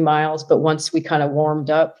first 3 miles, but once we kind of warmed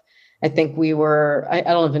up, I think I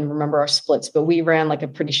don't even remember our splits, but we ran like a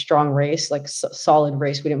pretty strong race, like solid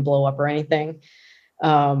race. We didn't blow up or anything.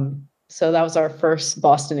 So that was our first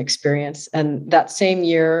Boston experience. And that same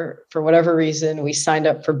year, for whatever reason, we signed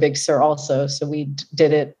up for Big Sur also. So we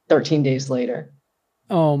did it 13 days later.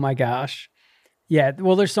 Oh my gosh. Yeah.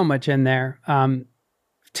 Well, there's so much in there.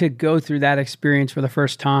 To go through that experience for the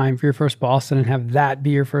first time, for your first Boston, and have that be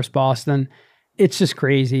your first Boston, it's just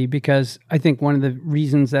crazy, because I think one of the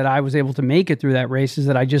reasons that I was able to make it through that race is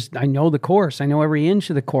that I know the course. I know every inch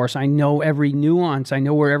of the course. I know every nuance. I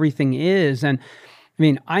know where everything is. And I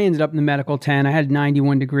mean, I ended up in the medical tent. I had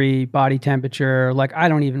 91-degree body temperature. Like, I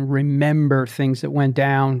don't even remember things that went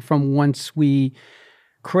down from once we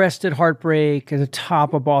crested Heartbreak at the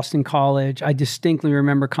top of Boston College. I distinctly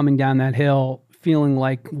remember coming down that hill feeling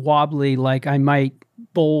like wobbly, like I might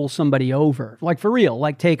bowl somebody over, like for real,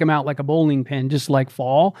 like take them out like a bowling pin, just like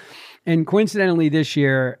fall. And coincidentally this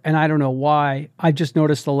year, and I don't know why, I just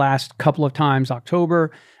noticed the last couple of times, October,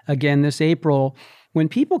 again this April, when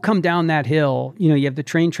people come down that hill, you have the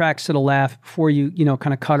train tracks to the left before you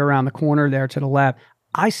kind of cut around the corner there to the left.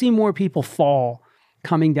 I see more people fall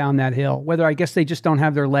coming down that hill, whether I guess they just don't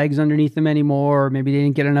have their legs underneath them anymore, or maybe they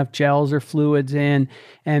didn't get enough gels or fluids in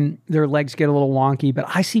and their legs get a little wonky, but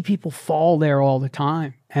I see people fall there all the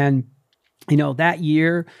time. And, that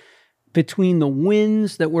year, between the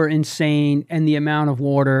winds that were insane and the amount of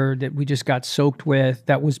water that we just got soaked with,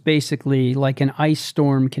 that was basically like an ice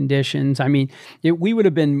storm conditions. I mean, we would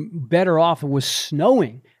have been better off if it was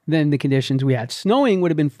snowing than the conditions we had. Snowing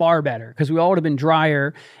would have been far better because we all would have been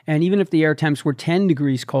drier. And even if the air temps were 10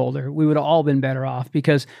 degrees colder, we would have all been better off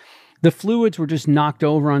because the fluids were just knocked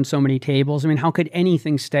over on so many tables. I mean, how could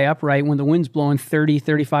anything stay upright when the wind's blowing 30,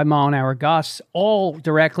 35 mile an hour gusts, all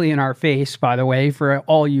directly in our face, by the way, for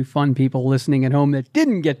all you fun people listening at home that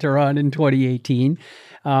didn't get to run in 2018.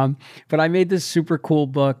 But I made this super cool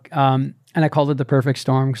book, and I called it The Perfect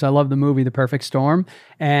Storm because I love the movie The Perfect Storm.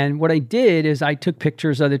 And what I did is I took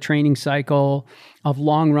pictures of the training cycle, of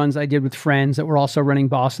long runs I did with friends that were also running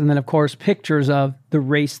Boston, and then, of course, pictures of the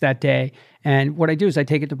race that day. And what I do is I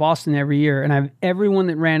take it to Boston every year, and I have everyone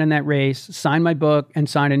that ran in that race sign my book and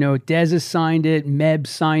sign a note. Des has signed it, Meb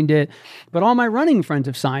signed it, but all my running friends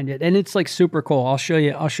have signed it, and it's like super cool. I'll show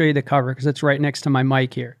you the cover because it's right next to my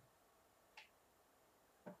mic here.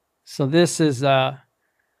 So this is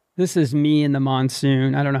me in the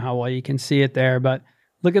monsoon. I don't know how well you can see it there, but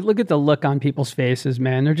look at the look on people's faces,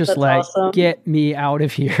 man. They're just awesome. Get me out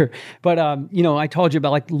of here. But I told you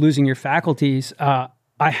about like losing your faculties.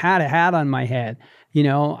 I had a hat on my head,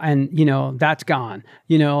 and that's gone,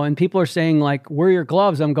 and people are saying like, where are your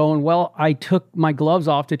gloves? I'm going, well, I took my gloves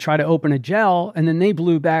off to try to open a gel and then they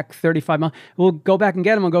blew back 35 miles. We'll go back and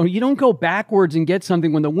get them. I'm going, you don't go backwards and get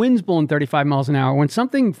something when the wind's blowing 35 miles an hour. When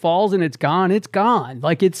something falls and it's gone, it's gone.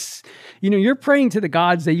 Like it's, you're praying to the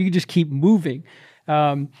gods that you can just keep moving.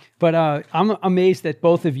 But I'm amazed that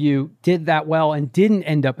both of you did that well and didn't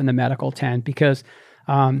end up in the medical tent because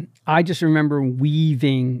I just remember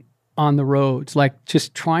weaving on the roads, like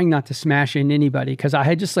just trying not to smash into anybody because I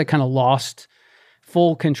had just like kind of lost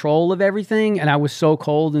full control of everything. And I was so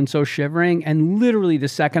cold and so shivering. And literally the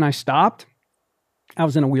second I stopped, I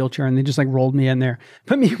was in a wheelchair and they just like rolled me in there.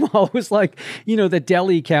 But meanwhile, it was like, the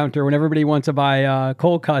deli counter when everybody wants to buy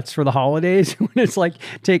cold cuts for the holidays, when it's like,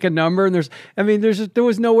 take a number and there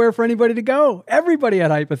was nowhere for anybody to go. Everybody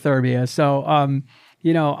had hypothermia. So,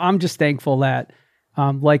 I'm just thankful that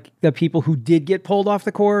Like the people who did get pulled off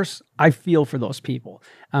the course, I feel for those people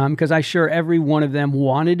because I'm sure every one of them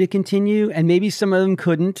wanted to continue, and maybe some of them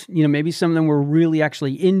couldn't. Maybe some of them were really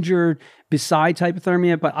actually injured besides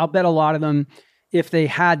hypothermia, but I'll bet a lot of them, if they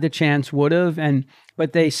had the chance, would have.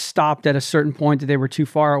 But they stopped at a certain point that they were too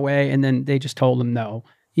far away, and then they just told them, no,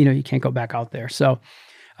 you can't go back out there. So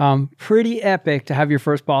pretty epic to have your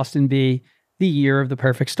first Boston be the year of the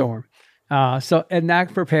perfect storm. And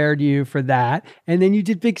that prepared you for that. And then you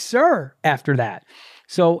did Big Sur after that.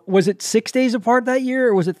 So was it 6 days apart that year,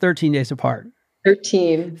 or was it 13 days apart?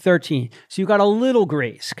 13. 13. So you got a little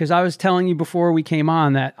grace, because I was telling you before we came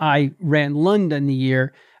on that I ran London the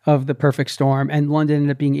year of the perfect storm, and London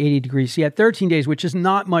ended up being 80 degrees. So you had 13 days, which is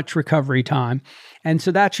not much recovery time. And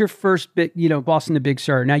so that's your first bit, Boston to Big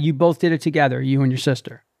Sur. Now you both did it together, you and your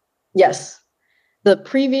sister. Yes. The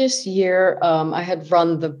previous year, I had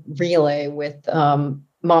run the relay with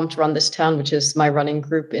Mom to Run This Town, which is my running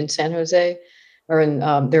group in San Jose, or in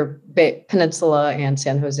their Peninsula and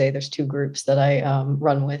San Jose. There's two groups that I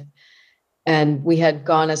run with. And we had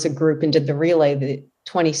gone as a group and did the relay the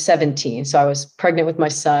 2017. So I was pregnant with my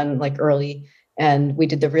son like early, and we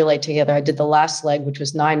did the relay together. I did the last leg, which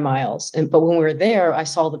was 9 miles. But when we were there, I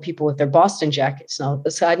saw the people with their Boston jackets. Now,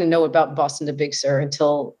 I didn't know about Boston to Big Sur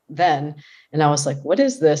until then. And I was like, what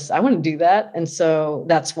is this? I want to do that. And so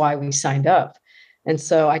that's why we signed up. And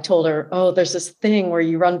so I told her, oh, there's this thing where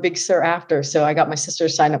you run Big Sur after. So I got my sister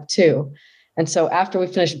to sign up too. And so after we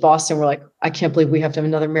finished Boston, we're like, I can't believe we have to have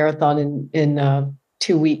another marathon in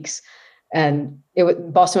 2 weeks. And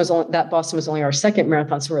Boston was only our second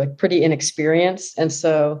marathon. So we're like pretty inexperienced. And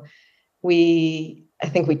so I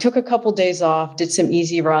think we took a couple days off, did some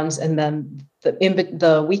easy runs. And then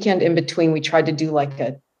the weekend in between, we tried to do like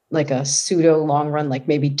a pseudo long run, like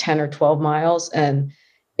maybe 10 or 12 miles. And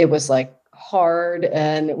it was like hard.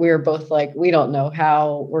 And we were both like, we don't know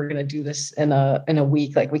how we're going to do this in a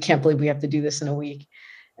week. Like, we can't believe we have to do this in a week.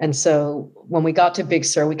 And so when we got to Big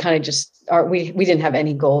Sur, we kind of we didn't have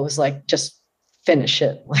any goal. It was like, just finish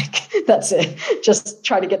it. Like, that's it. Just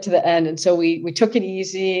try to get to the end. And so we took it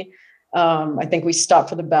easy. I think we stopped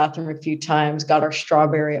for the bathroom a few times, got our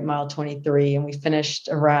strawberry at mile 23, and we finished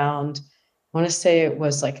around, I want to say it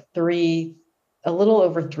was like a little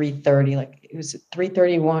over 3:30, like it was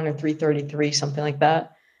 3:31 or 3:33, something like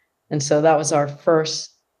that. And so that was our first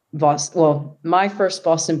my first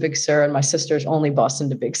Boston Big Sur, and my sister's only Boston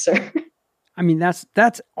to Big Sur. I mean, that's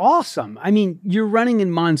awesome. I mean, you're running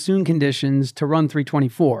in monsoon conditions to run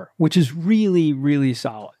 3:24, which is really, really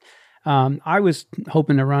solid. I was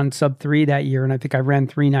hoping to run sub 3 that year, and I think I ran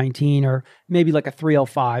 3:19 or maybe like a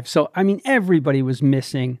 3:05. So, I mean, everybody was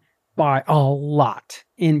missing by a lot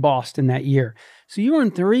in Boston that year. So you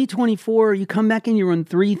run 3:24, you come back and you run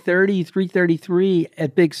 3:30, 3:33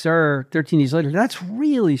 at Big Sur 13 days later. That's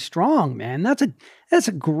really strong, man. That's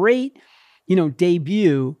a great,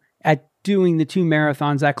 debut at doing the two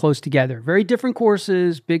marathons that close together. Very different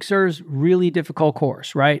courses. Big Sur's really difficult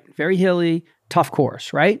course, right? Very hilly, tough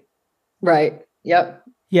course, right? Right. Yep.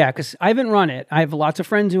 Yeah, because I haven't run it. I have lots of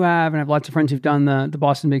friends who have, and I have lots of friends who've done the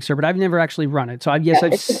Boston Big Sur, but I've never actually run it. So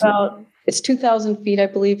it's 2,000 feet, I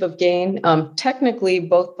believe, of gain. Technically,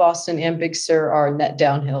 both Boston and Big Sur are net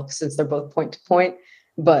downhill since they're both point to point,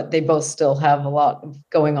 but they both still have a lot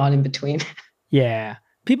going on in between. Yeah.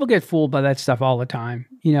 People get fooled by that stuff all the time.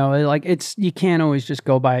 You can't always just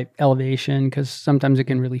go by elevation, because sometimes it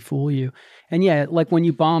can really fool you. And yeah, like when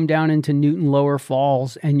you bomb down into Newton Lower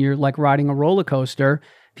Falls and you're like riding a roller coaster,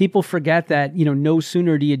 people forget that, no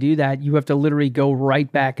sooner do you do that, you have to literally go right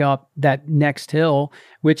back up that next hill,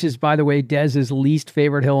 which is, by the way, Dez's least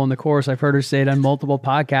favorite hill on the course. I've heard her say it on multiple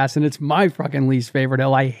podcasts, and it's my fucking least favorite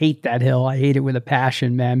hill. I hate that hill. I hate it with a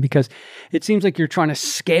passion, man, because it seems like you're trying to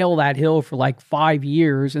scale that hill for like 5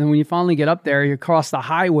 years. And then when you finally get up there, you cross the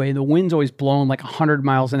highway, the wind's always blowing like 100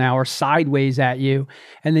 miles an hour sideways at you.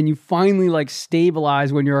 And then you finally like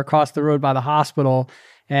stabilize when you're across the road by the hospital.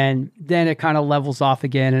 And then it kind of levels off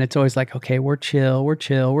again. And it's always like, okay, we're chill,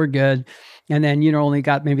 we're good. And then, only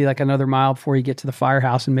got maybe like another mile before you get to the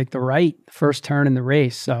firehouse and make the right first turn in the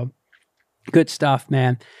race. So good stuff,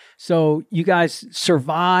 man. So you guys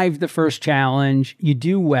survived the first challenge. You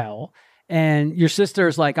do well. And your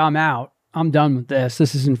sister's like, I'm out. I'm done with this.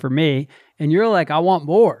 This isn't for me. And you're like, I want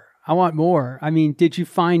more. I mean, did you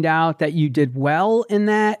find out that you did well in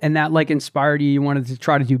that, and that like inspired you? You wanted to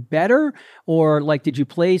try to do better? Or like, did you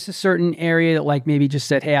place a certain area that like maybe just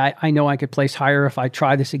said, hey, I know I could place higher if I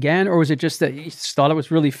try this again? Or was it just that you just thought it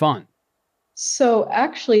was really fun? So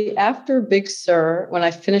actually, after Big Sur, when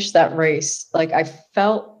I finished that race, like I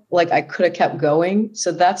felt like I could have kept going.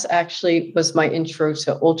 So that's actually was my intro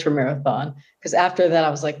to ultra marathon. Because after that, I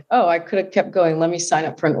was like, oh, I could have kept going. Let me sign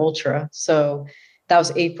up for an ultra. So that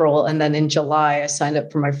was April. And then in July, I signed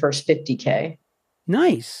up for my first 50K.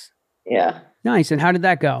 Nice. Yeah. Nice. And how did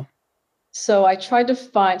that go? So I tried to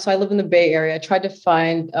find, so I live in the Bay Area. I tried to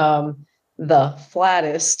find the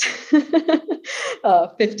flattest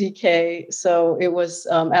 50K. So it was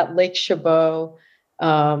at Lake Chabot.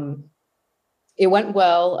 It went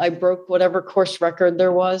well. I broke whatever course record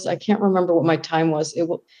there was. I can't remember what my time was. It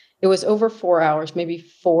was over 4 hours, maybe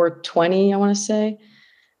 4:20, I want to say.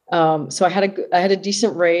 So I had a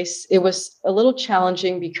decent race. It was a little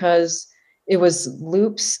challenging because it was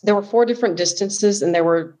loops. There were 4 different distances and there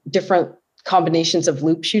were different combinations of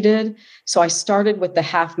loops you did. So I started with the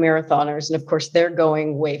half marathoners, and of course they're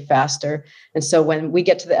going way faster. And so when we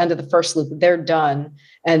get to the end of the first loop, they're done.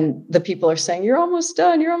 And the people are saying, you're almost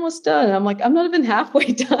done. You're almost done. And I'm like, I'm not even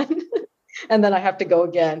halfway done. And then I have to go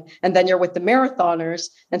again. And then you're with the marathoners.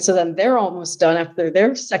 And so then they're almost done after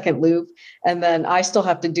their second loop. And then I still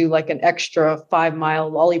have to do like an extra 5-mile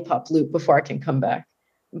lollipop loop before I can come back.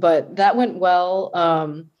 But that went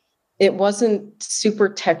well. It wasn't super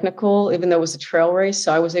technical, even though it was a trail race.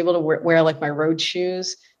 So I was able to wear like my road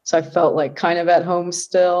shoes. So I felt like kind of at home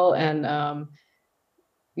still. And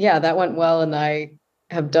yeah, that went well. And I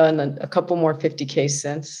have done a couple more 50K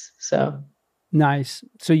since. So nice.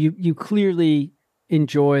 So you clearly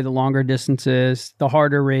enjoy the longer distances, the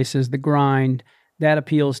harder races, the grind. That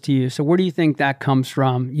appeals to you. So where do you think that comes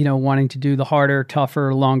from? Wanting to do the harder,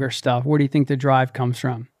 tougher, longer stuff. Where do you think the drive comes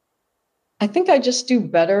from? I think I just do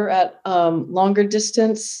better at longer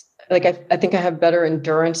distance. Like I think I have better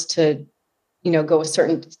endurance to, go a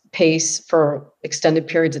certain pace for extended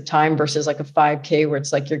periods of time versus like a 5K where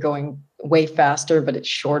it's like you're going way faster, but it's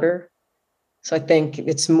shorter. So I think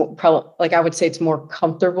it's probably like I would say it's more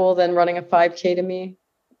comfortable than running a 5K to me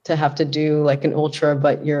to have to do like an ultra,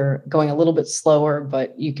 but you're going a little bit slower,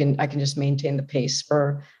 but I can just maintain the pace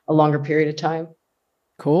for a longer period of time.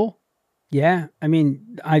 Cool. Yeah. I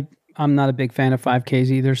mean, I'm not a big fan of 5Ks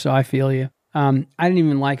either, so I feel you. I didn't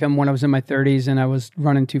even like them when I was in my 30s and I was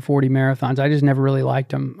running 240 marathons. I just never really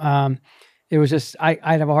liked them. It was just, I'd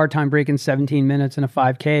have a hard time breaking 17 minutes in a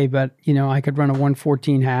 5K, but I could run a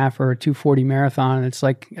 1:14 half or a 2:40 marathon. And it's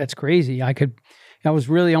like, that's crazy. I was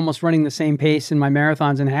really almost running the same pace in my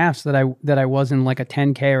marathons and halves that I was in like a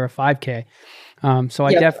 10K or a 5K. So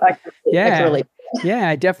I definitely, yeah,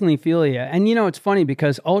 I definitely feel you. And it's funny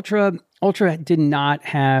because Ultra did not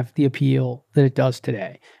have the appeal that it does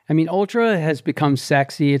today. I mean, Ultra has become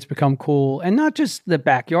sexy. It's become cool. And not just the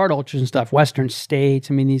backyard ultras and stuff, Western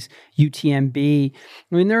States. I mean, these UTMB.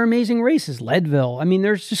 I mean, they're amazing races. Leadville. I mean,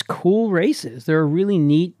 there's just cool races. There are really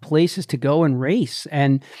neat places to go and race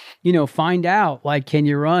and, find out, like, can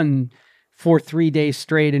you run for 3 days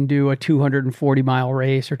straight and do a 240-mile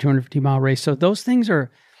race or 250-mile race? So those things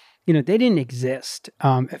are, they didn't exist.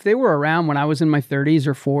 If they were around when I was in my 30s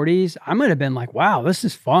or 40s, I might have been like, wow, this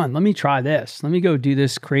is fun. Let me try this. Let me go do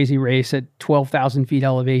this crazy race at 12,000 feet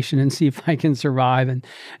elevation and see if I can survive and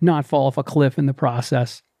not fall off a cliff in the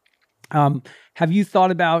process. Have you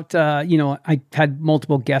thought about, I had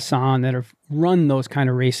multiple guests on that have run those kind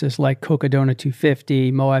of races like Cocodona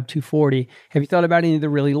 250, Moab 240. Have you thought about any of the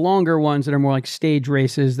really longer ones that are more like stage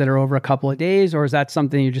races that are over a couple of days? Or is that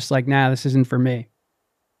something you're just like, nah, this isn't for me?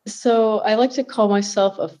 So I like to call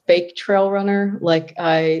myself a fake trail runner. Like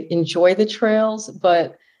I enjoy the trails,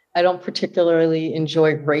 but I don't particularly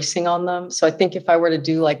enjoy racing on them. So I think if I were to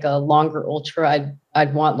do like a longer ultra,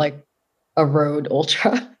 I'd want like a road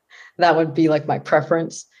ultra. That would be like my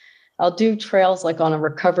preference. I'll do trails like on a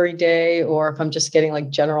recovery day or if I'm just getting like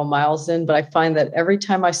general miles in. But I find that every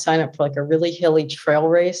time I sign up for like a really hilly trail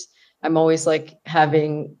race, I'm always like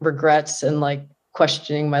having regrets and like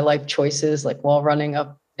questioning my life choices, like while running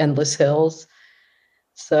up endless hills.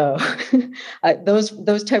 So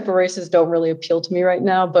those type of races don't really appeal to me right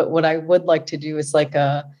now. But what I would like to do is like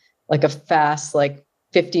a fast, like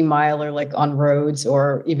 50-miler, like on roads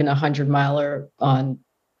or even 100-miler on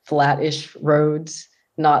flat-ish roads,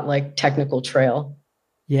 not like technical trail.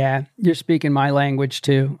 Yeah, you're speaking my language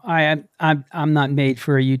too. I'm not made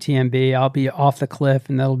for a UTMB. I'll be off the cliff,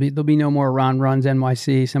 and there'll be no more Ron Runs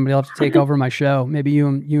NYC. Somebody will have to take over my show. Maybe you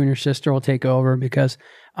and your sister will take over because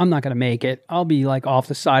I'm not going to make it. I'll be like off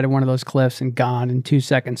the side of one of those cliffs and gone in 2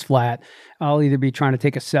 seconds flat. I'll either be trying to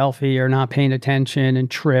take a selfie or not paying attention and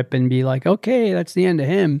trip and be like, okay, that's the end of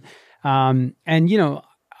him. And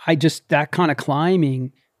that kind of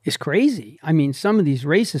climbing is crazy. I mean, some of these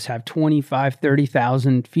races have 25,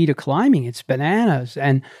 30,000 feet of climbing. It's bananas.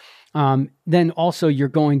 And Then also you're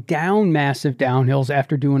going down massive downhills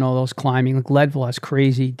after doing all those climbing. Like Leadville has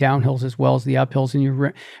crazy downhills as well as the uphills, and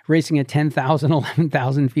you're racing at 10,000,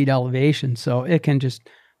 11,000 feet elevation. So it can just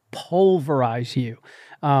pulverize you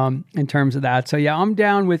in terms of that. So yeah, I'm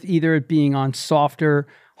down with either it being on softer,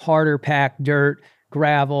 harder packed dirt,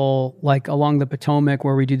 gravel, like along the Potomac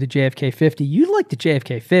where we do the JFK 50. You like the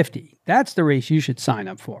JFK 50. That's the race you should sign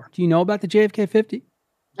up for. Do you know about the JFK 50?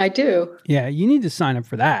 I do. Yeah, you need to sign up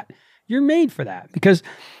for that. You're made for that because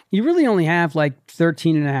you really only have like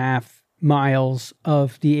 13 and a half miles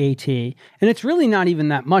of the AT. And it's really not even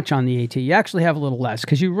that much on the AT. You actually have a little less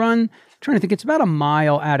because you run, I'm trying to think, it's about a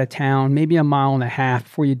mile out of town, maybe a mile and a half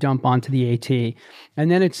before you dump onto the AT. And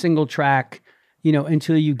then it's single track,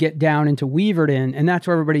 until you get down into Weaverton. And that's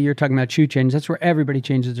where you're talking about shoe change. That's where everybody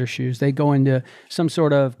changes their shoes. They go into some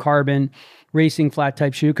sort of carbon racing flat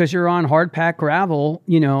type shoe because you're on hard pack gravel,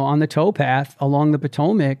 on the towpath along the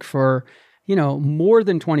Potomac for, more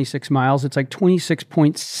than 26 miles. It's like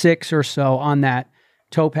 26.6 or so on that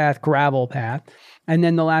towpath gravel path. And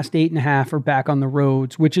then the last 8.5 are back on the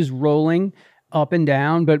roads, which is rolling up and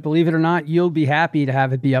down. But believe it or not, you'll be happy to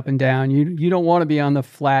have it be up and down. You don't want to be on the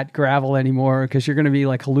flat gravel anymore because you're going to be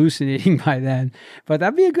like hallucinating by then. But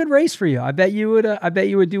that'd be a good race for you. I bet you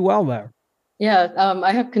would do well there. Yeah,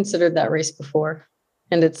 I have considered that race before,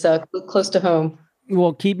 and it's close to home.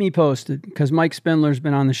 Well, keep me posted because Mike Spindler's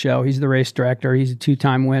been on the show. He's the race director. He's a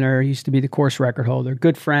 2-time winner. He used to be the course record holder.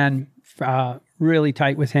 Good friend, really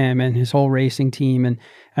tight with him and his whole racing team. And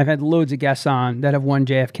I've had loads of guests on that have won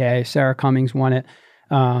JFK. Sarah Cummings won it,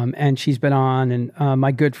 and she's been on. And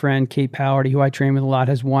my good friend, Kate Powerty, who I train with a lot,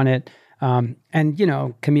 has won it. And,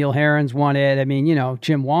 Camille Herron's won it. I mean,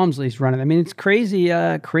 Jim Walmsley's running. I mean, it's crazy,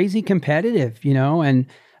 crazy competitive, and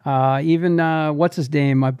even what's his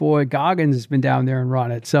name? My boy Goggins has been down there and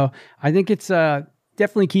run it. So I think it's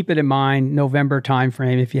definitely keep it in mind, November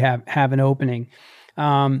timeframe if you have an opening.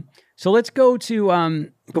 So let's go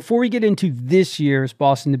to, before we get into this year's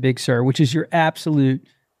Boston to Big Sur, which is your absolute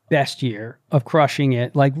best year of crushing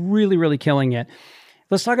it, like really, really killing it.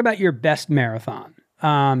 Let's talk about your best marathon.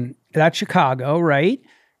 That's Chicago, right?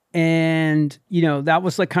 And, that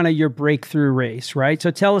was like kind of your breakthrough race, right? So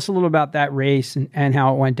tell us a little about that race and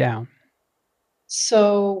how it went down.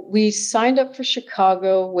 So we signed up for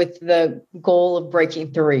Chicago with the goal of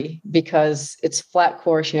breaking 3 because it's flat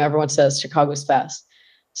course. Everyone says Chicago's fast.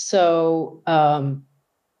 So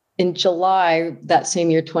in July, that same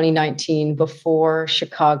year, 2019, before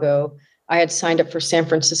Chicago, I had signed up for San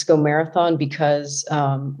Francisco Marathon because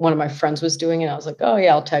one of my friends was doing it. I was like, oh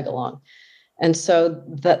yeah, I'll tag along. And so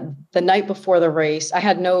the night before the race, I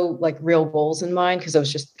had no like real goals in mind because I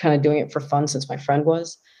was just kind of doing it for fun since my friend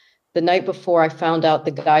was. The night before, I found out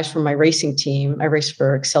the guys from my racing team, I raced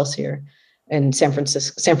for Excelsior in San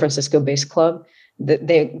Francisco-based club.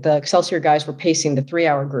 The Excelsior guys were pacing the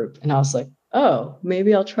 3-hour group. And I was like, oh,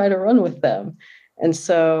 maybe I'll try to run with them. And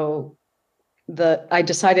so I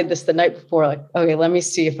decided this the night before, like, okay, let me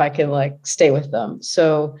see if I can like stay with them.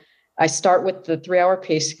 So I start with the 3-hour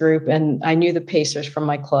pace group, and I knew the pacers from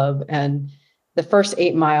my club. And the first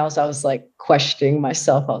 8 miles, I was like questioning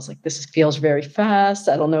myself. I was like, this feels very fast.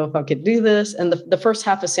 I don't know if I could do this. And the first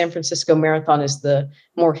half of San Francisco Marathon is the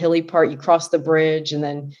more hilly part. You cross the bridge and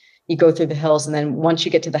then you go through the hills. And then once you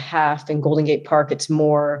get to the half in Golden Gate Park, it's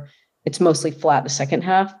mostly flat the second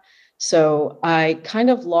half. So I kind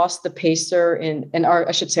of lost the pacer and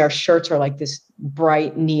I should say our shirts are like this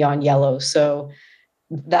bright neon yellow. So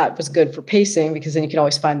that was good for pacing because then you can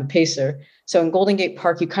always find the pacer. So in Golden Gate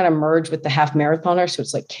Park, you kind of merge with the half marathoner. So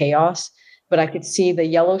it's like chaos, but I could see the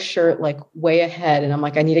yellow shirt like way ahead. And I'm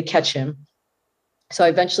like, I need to catch him. So I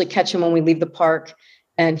eventually catch him when we leave the park.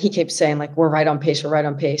 And he kept saying like, we're right on pace. We're right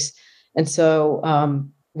on pace. And so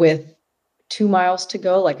with 2 miles to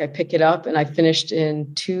go, like I pick it up and I finished in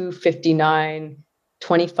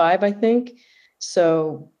 2:59:25, I think.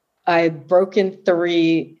 So I had broken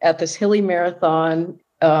 3 at this hilly marathon,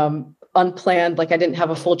 unplanned, like I didn't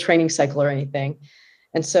have a full training cycle or anything.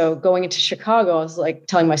 And so going into Chicago, I was like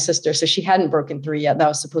telling my sister, so she hadn't broken 3 yet. That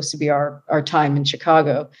was supposed to be our time in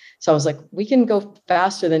Chicago. So I was like, we can go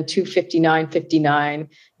faster than 2:59:59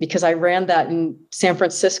 because I ran that in San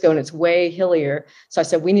Francisco and it's way hillier. So I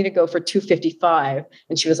said, we need to go for 2:55.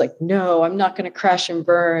 And she was like, no, I'm not going to crash and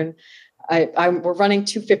burn. We're running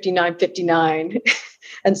 2:59:59.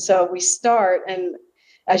 And so we start, and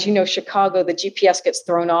as you know, Chicago, the GPS gets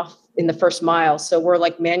thrown off in the first mile. So we're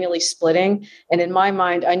like manually splitting. And in my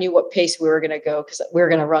mind, I knew what pace we were going to go because we were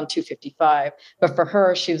going to run 2:55. But for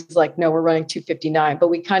her, she was like, no, we're running 2:59. But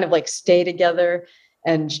we kind of like stay together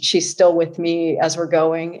and she's still with me as we're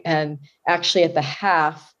going. And actually at the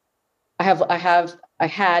half, I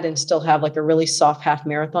had and still have like a really soft half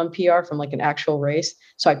marathon PR from like an actual race.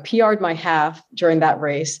 So I PR'd my half during that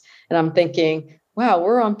race. And I'm thinking, wow,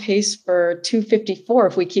 we're on pace for 2:54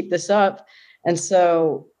 if we keep this up. And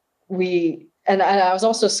so and I was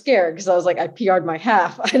also scared because I was like, I PR'd my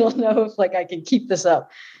half. I don't know if like I can keep this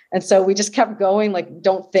up. And so we just kept going, like,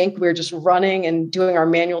 don't think, we were just running and doing our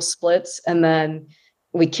manual splits. And then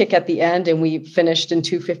we kick at the end and we finished in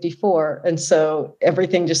 2:54. And so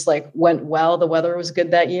everything just like went well. The weather was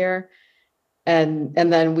good that year. And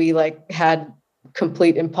then we like had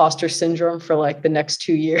complete imposter syndrome for like the next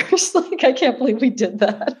 2 years. Like, I can't believe we did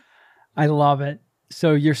that. I love it.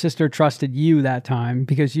 So your sister trusted you that time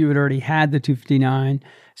because you had already had the 2:59.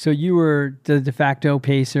 So you were the de facto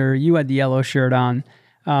pacer. You had the yellow shirt on.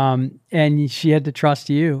 And she had to trust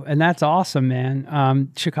you. And that's awesome,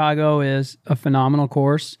 man. Chicago is a phenomenal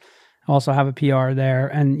course. I also have a PR there.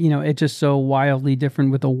 And, you know, it's just so wildly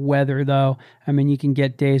different with the weather, though. I mean, you can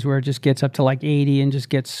get days where it just gets up to like 80 and just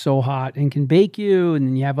gets so hot and can bake you. And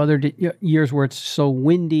then you have other years where it's so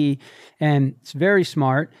windy, and it's very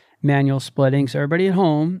smart manual splitting. So everybody at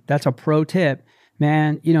home, that's a pro tip,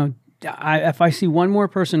 man. You know, if I see one more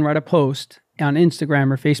person write a post on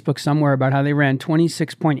Instagram or Facebook somewhere about how they ran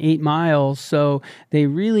 26.8 miles. So they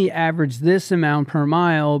really averaged this amount per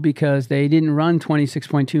mile because they didn't run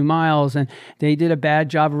 26.2 miles and they did a bad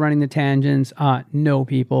job of running the tangents. No,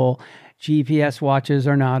 people. GPS watches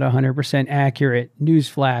are not 100% accurate.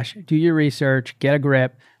 Newsflash, do your research, get a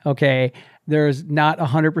grip. Okay. There's not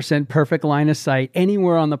 100% perfect line of sight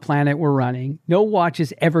anywhere on the planet we're running. No watch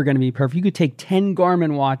is ever going to be perfect. You could take 10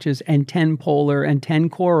 Garmin watches and 10 Polar and 10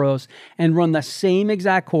 Coros and run the same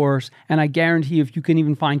exact course. And I guarantee you, if you can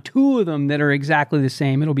even find 2 of them that are exactly the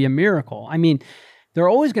same, it'll be a miracle. I mean, they're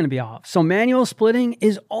always going to be off. So manual splitting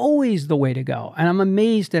is always the way to go. And I'm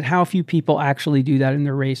amazed at how few people actually do that in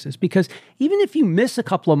their races, because even if you miss a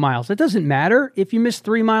couple of miles, it doesn't matter. If you miss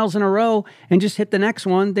 3 miles in a row and just hit the next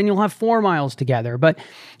one, then you'll have 4 miles together, but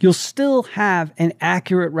you'll still have an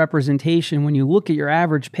accurate representation when you look at your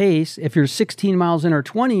average pace. If you're 16 miles in or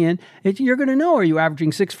 20 in, you're going to know, are you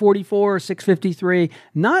averaging 6:44 or 6:53?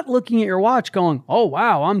 Not looking at your watch going, oh,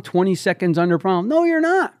 wow, I'm 20 seconds under problem. No, you're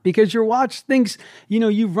not, because your watch thinks, you know,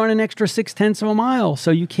 you've run an extra 0.6 of a mile, so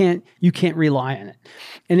you can't rely on it.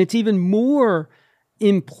 And it's even more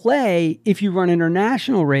in play if you run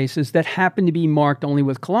international races that happen to be marked only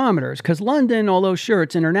with kilometers. Because London, although sure,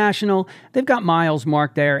 it's international, they've got miles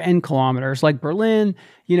marked there and kilometers. Like Berlin,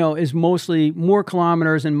 you know, is mostly more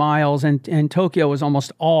kilometers and miles, and Tokyo is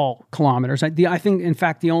almost all kilometers. I think, in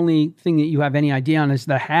fact, the only thing that you have any idea on is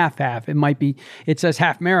the half. It might be, it says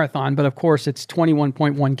half marathon, but of course it's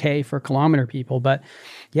 21.1K for kilometer people. But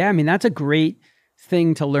yeah, I mean, that's a great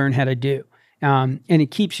thing to learn how to do. And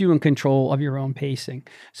it keeps you in control of your own pacing.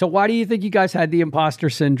 So why do you think you guys had the imposter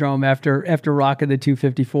syndrome after rocking the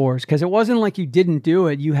 254s? Because it wasn't like you didn't do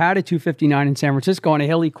it. You had a 259 in San Francisco on a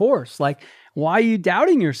hilly course. Like, why are you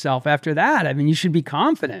doubting yourself after that? I mean, you should be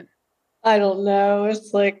confident. I don't know.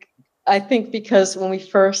 It's like, I think because when we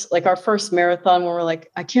first, like our first marathon, when we're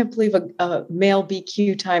like, I can't believe a male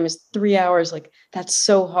BQ time is 3 hours. Like, that's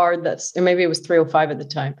so hard. Or maybe it was 3:05 at the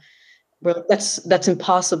time. We're like, that's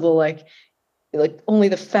impossible. Like only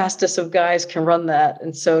the fastest of guys can run that.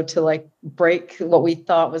 And so to like break what we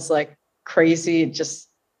thought was like crazy,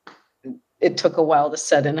 it took a while to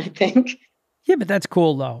set in, I think. Yeah, but that's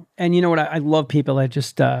cool though. And you know what? I love people that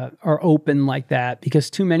just are open like that, because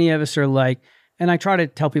too many of us are like, and I try to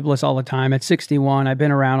tell people this all the time, at 61, I've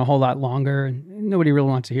been around a whole lot longer, and nobody really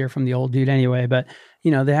wants to hear from the old dude anyway, but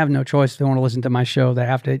you know, they have no choice. If they want to listen to my show,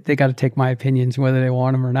 they got to take my opinions, whether they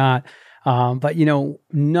want them or not. But you know,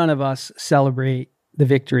 none of us celebrate the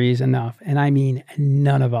victories enough. And I mean,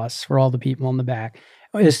 none of us, for all the people in the back.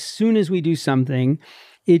 As soon as we do something,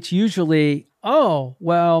 it's usually, oh,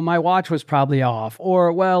 well, my watch was probably off,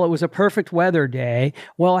 or, well, it was a perfect weather day.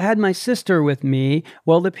 Well, I had my sister with me.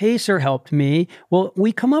 Well, the pacer helped me. Well,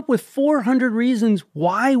 we come up with 400 reasons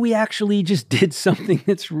why we actually just did something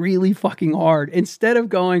that's really fucking hard, instead of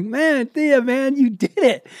going, man, Thea, man, you did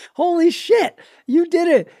it. Holy shit, you did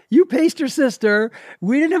it. You paced your sister.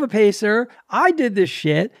 We didn't have a pacer. I did this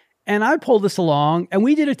shit. And I pulled this along and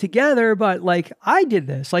we did it together, but like, I did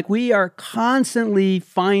this. Like, we are constantly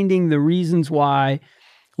finding the reasons why,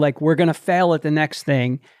 like, we're going to fail at the next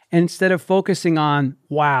thing. And instead of focusing on,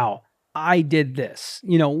 wow, I did this,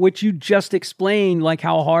 you know, which you just explained, like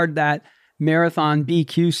how hard that marathon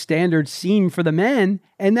BQ standard seemed for the men.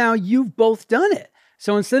 And now you've both done it.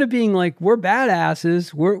 So instead of being like, we're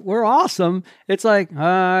badasses, we're awesome. It's like,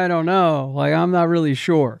 I don't know. Like, I'm not really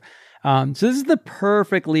sure. So this is the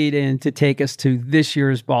perfect lead in to take us to this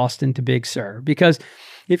year's Boston to Big Sur, because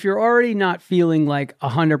if you're already not feeling like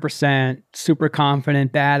 100% super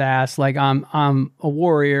confident, badass, like I'm a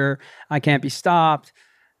warrior, I can't be stopped,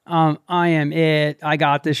 I am it, I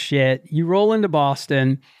got this shit. You roll into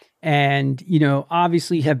Boston and,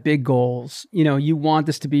 obviously have big goals. You want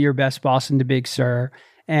this to be your best Boston to Big Sur.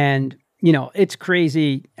 And, it's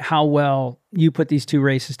crazy how well you put these two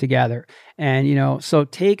races together. And, so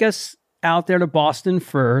take us out there to Boston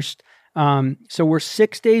first. So we're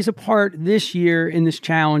 6 days apart this year in this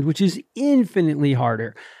challenge, which is infinitely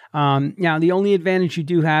harder. Now, the only advantage you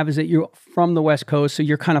do have is that you're from the West Coast, so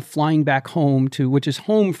you're kind of flying back home which is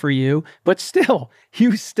home for you, but still,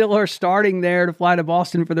 you still are starting there to fly to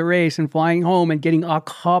Boston for the race and flying home and getting a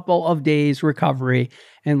couple of days recovery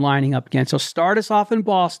and lining up again. So start us off in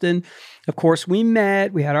Boston. Of course, we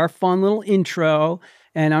had our fun little intro.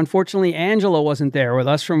 And unfortunately, Angelo wasn't there with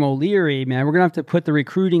us from O'Leary, man. We're going to have to put the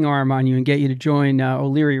recruiting arm on you and get you to join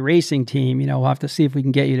O'Leary Racing Team. We'll have to see if we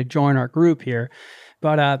can get you to join our group here.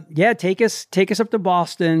 But take us up to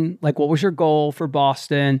Boston. Like, what was your goal for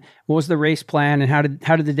Boston? What was the race plan? And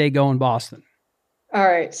how did the day go in Boston? All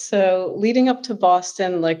right. So leading up to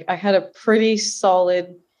Boston, like I had a pretty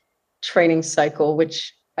solid training cycle,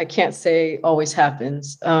 which I can't say always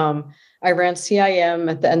happens. I ran CIM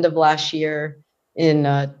at the end of last year in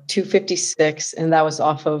 256, and that was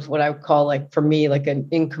off of what I would call, like, for me, like an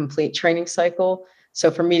incomplete training cycle.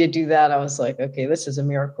 So for me to do that, I was like, okay, this is a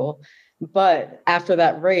miracle. But after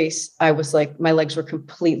that race, I was like, my legs were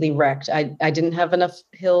completely wrecked. I didn't have enough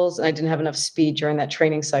hills and I didn't have enough speed during that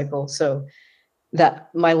training cycle. So that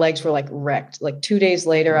my legs were like wrecked. Like 2 days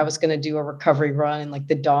later, I was going to do a recovery run and like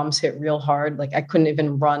the DOMs hit real hard. Like I couldn't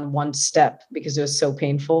even run one step because it was so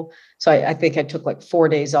painful. So I think I took like 4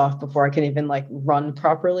 days off before I could even like run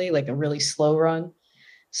properly, like a really slow run.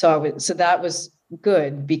 So that was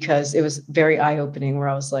good because it was very eye-opening, where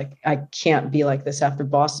I was like, I can't be like this after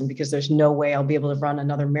Boston, because there's no way I'll be able to run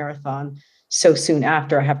another marathon so soon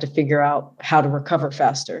after. I have to figure out how to recover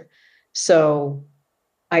faster. So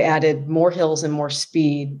I added more hills and more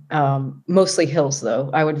speed, mostly hills though.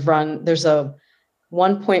 I would run, there's a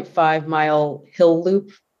 1.5 mile hill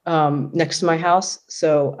loop next to my house.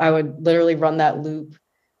 So I would literally run that loop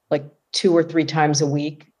like 2 or 3 times a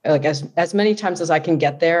week. Like as many times as I can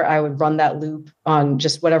get there, I would run that loop on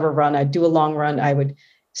just whatever run. I'd do a long run. I would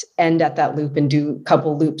end at that loop and do a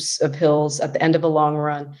couple loops of hills at the end of a long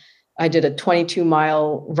run. I did a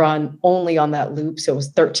 22-mile run only on that loop. So it was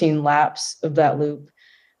 13 laps of that loop.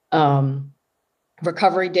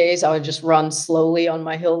 Recovery days, I would just run slowly on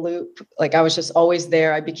my hill loop. Like I was just always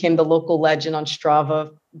there. I became the local legend on Strava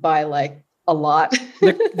by like a lot.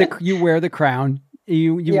 You wear the crown.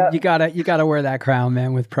 You gotta wear that crown,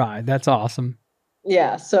 man, with pride. That's awesome.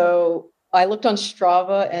 Yeah. So I looked on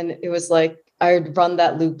Strava and it was like I would run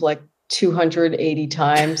that loop like 280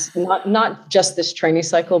 times, not just this training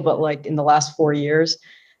cycle, but like in the last 4 years.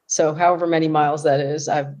 So however many miles that is,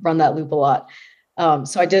 I've run that loop a lot.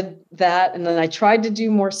 So I did that, and then I tried to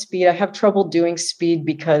do more speed. I have trouble doing speed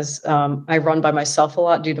because I run by myself a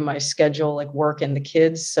lot due to my schedule, like work and the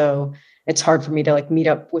kids. So it's hard for me to like meet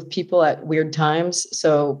up with people at weird times.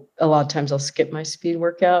 So a lot of times I'll skip my speed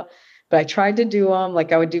workout. But I tried to do them,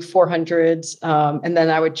 like I would do 400s, and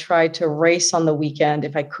then I would try to race on the weekend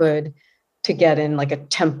if I could, to get in like a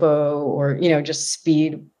tempo or, just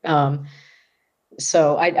speed.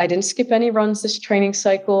 So I didn't skip any runs this training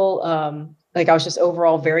cycle. Like I was just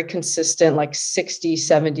overall very consistent, like 60,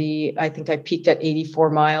 70. I think I peaked at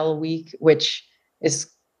 84-mile a week, which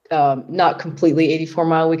is not completely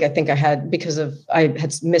 84-mile a week. I think I had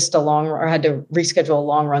missed or I had to reschedule a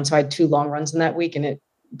long run. So I had 2 long runs in that week and it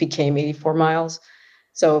became 84 miles.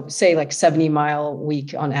 So say like 70-mile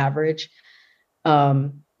week on average.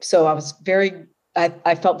 So I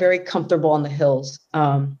felt very comfortable on the hills.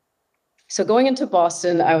 So going into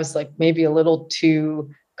Boston, I was like maybe a little too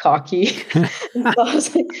cocky. So I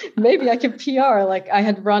was like, maybe I could PR. Like I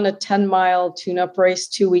had run a 10-mile tune-up race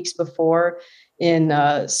 2 weeks before in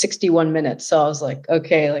 61 minutes. So I was like,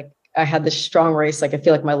 okay, like I had this strong race. Like I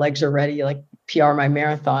feel like my legs are ready, like PR my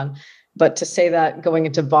marathon. But to say that going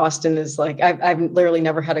into Boston is like, I've literally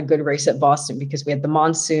never had a good race at Boston because we had the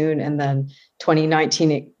monsoon, and then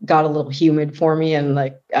 2019, it got a little humid for me. And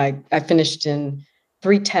like, I finished in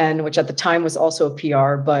 3:10, which at the time was also a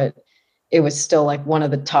PR, but it was still like one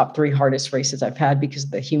of the top 3 hardest races I've had because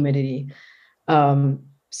of the humidity.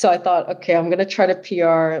 So I thought, okay, I'm going to try to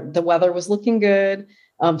PR. The weather was looking good.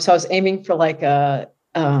 So I was aiming for like a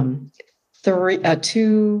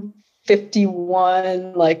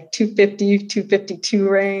 251, like 250, 252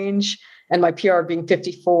 range. and my PR being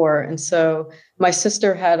 54. And so my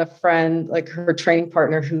sister had a friend, like her training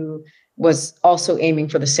partner, who was also aiming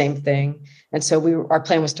for the same thing. And so our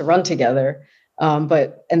plan was to run together.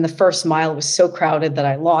 But in the first mile, it was so crowded that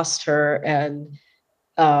I lost her, and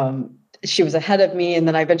she was ahead of me, and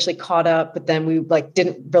then I eventually caught up, but then we like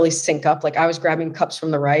didn't really sync up. Like I was grabbing cups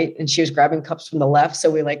from the right and she was grabbing cups from the left.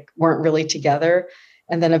 So we like weren't really together.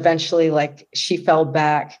 And then eventually like she fell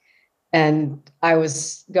back and I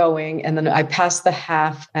was going, and then I passed the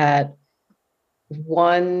half at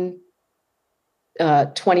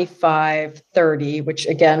 1:25:30, which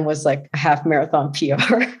again was like a half marathon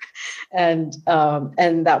PR. And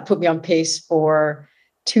that put me on pace for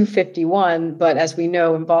 2:51. But as we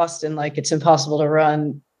know in Boston, like it's impossible to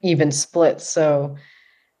run even splits. So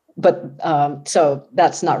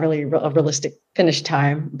that's not really a realistic finish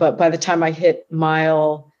time. But by the time I hit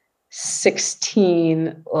mile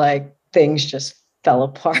 16, like things just fell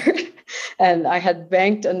apart. And I had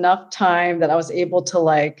banked enough time that I was able to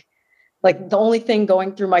like the only thing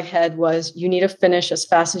going through my head was you need to finish as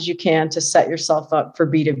fast as you can to set yourself up for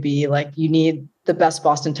B2B. Like you need the best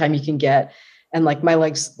Boston time you can get. And like my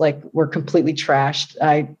legs like were completely trashed.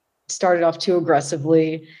 I started off too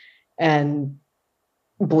aggressively and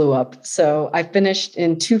blew up. So I finished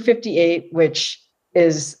in 2:58, which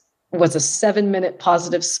was a 7-minute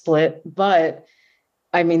positive split. But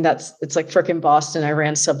I mean, it's like freaking Boston. I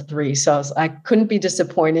ran sub-3. So I couldn't be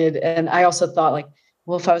disappointed. And I also thought like,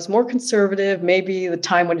 well, if I was more conservative, maybe the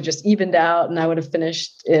time would have just evened out and I would have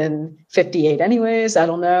finished in 58 anyways. I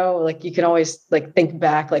don't know. Like you can always like think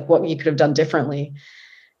back, like what you could have done differently.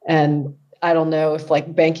 And I don't know if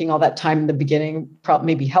like banking all that time in the beginning probably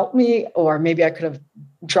maybe helped me, or maybe I could have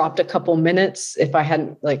dropped a couple minutes if I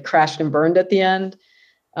hadn't like crashed and burned at the end.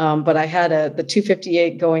 But I had the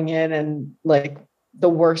 2:58 going in, and like the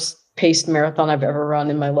worst paced marathon I've ever run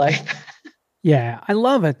in my life. Yeah, I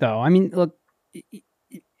love it though. I mean, look,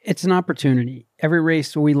 it's an opportunity. Every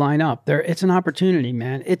race we line up there, it's an opportunity,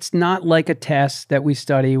 man. It's not like a test that we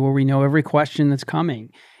study where we know every question that's coming.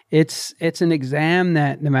 It's an exam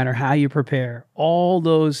that no matter how you prepare, all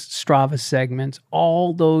those Strava segments,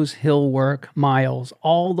 all those hill work miles,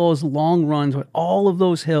 all those long runs with all of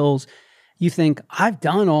those hills, you think, I've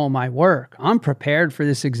done all my work. I'm prepared for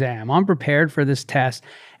this exam. I'm prepared for this test.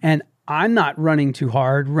 And I'm not running too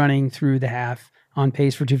hard, running through the half on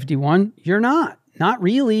pace for 2:51. You're not. Not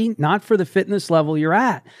really, not for the fitness level you're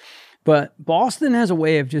at. But Boston has a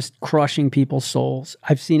way of just crushing people's souls.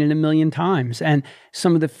 I've seen it a million times. And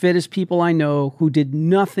some of the fittest people I know who did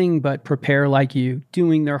nothing but prepare like you,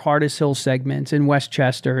 doing their hardest hill segments in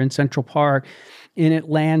Westchester, in Central Park, in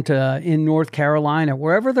Atlanta, in North Carolina,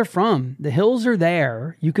 wherever they're from, the hills are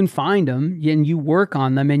there. You can find them and you work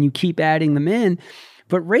on them and you keep adding them in.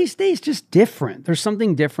 But race day is just different. There's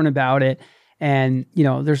something different about it. And, you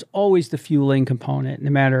know, there's always the fueling component,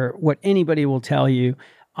 no matter what anybody will tell you.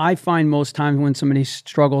 I find most times when somebody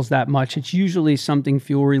struggles that much, it's usually something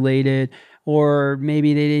fuel related, or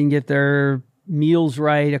maybe they didn't get their meals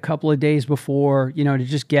right a couple of days before, you know, to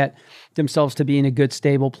just get themselves to be in a good,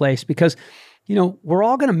 stable place. Because, you know, we're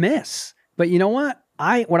all going to miss. But you know what?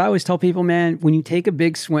 What I always tell people, man, when you take a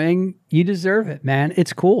big swing, you deserve it, man.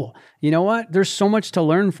 It's cool. You know what? There's so much to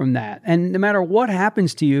learn from that. And no matter what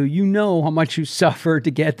happens to you, you know how much you suffered to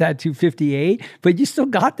get that 2:58, but you still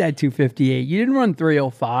got that 2:58. You didn't run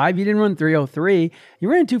 3:05. You didn't run 3:03. You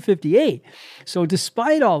ran 2:58. So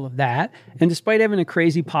despite all of that, and despite having a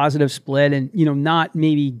crazy positive split and, you know, not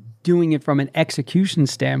maybe doing it from an execution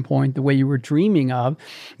standpoint the way you were dreaming of,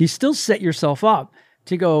 you still set yourself up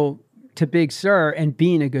to go to Big Sur and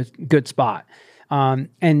be in a good spot.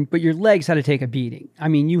 But your legs had to take a beating. I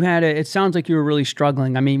mean, it sounds like you were really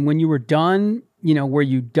struggling. I mean, when you were done, you know, were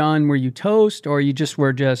you toast, or you just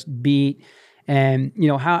were just beat? And, you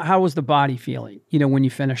know, how was the body feeling, you know, when you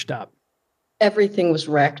finished up? Everything was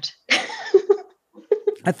wrecked.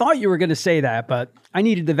 I thought you were going to say that, but I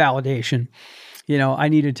needed the validation. You know, I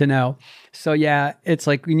needed to know. So yeah, it's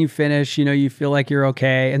like when you finish, you know, you feel like you're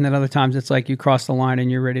okay. And then other times it's like you cross the line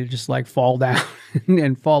and you're ready to just like fall down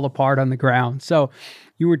and fall apart on the ground. So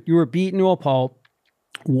you were beaten to a pulp.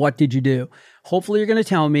 What did you do? Hopefully you're going to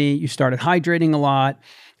tell me you started hydrating a lot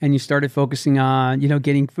and you started focusing on, you know,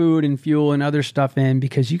 getting food and fuel and other stuff in,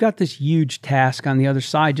 because you got this huge task on the other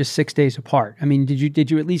side, just 6 days apart. I mean,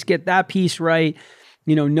 did you at least get that piece right?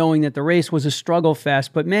 You know, knowing that the race was a struggle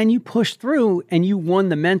fest, but man, you pushed through and you won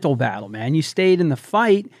the mental battle, man. You stayed in the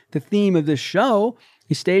fight, the theme of this show.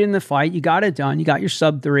 You stayed in the fight. You got it done. You got your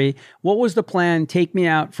sub-3. What was the plan? Take me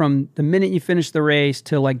out from the minute you finished the race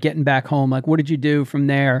to like getting back home. Like, what did you do from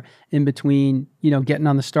there in between, you know, getting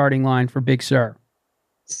on the starting line for Big Sur?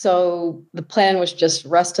 So the plan was just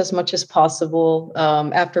rest as much as possible.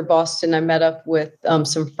 After Boston, I met up with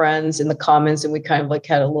some friends in the Commons, and we kind of like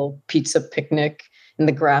had a little pizza picnic in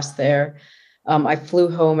the grass there. I flew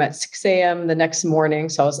home at 6 a.m. the next morning,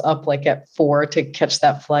 so I was up like at 4 to catch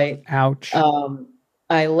that flight. Ouch.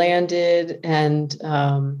 I landed, and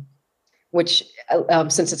which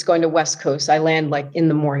since it's going to West Coast, I land like in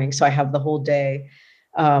the morning, so I have the whole day.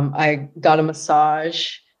 I got a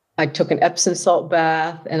massage. I took an Epsom salt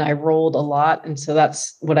bath, and I rolled a lot, and so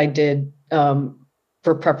that's what I did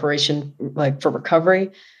for preparation, like for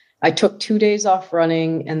recovery. I took 2 days off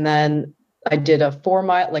running, and then I did a 4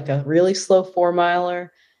 mile, like a really slow 4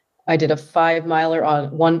 miler. I did a 5 miler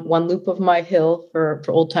on one loop of my hill for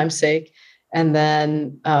old time's sake, and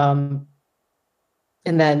then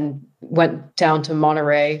went down to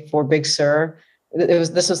Monterey for Big Sur.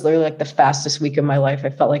 This was literally like the fastest week of my life. I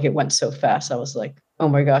felt like it went so fast. I was like, oh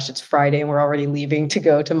my gosh, it's Friday and we're already leaving to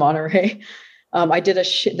go to Monterey. I did the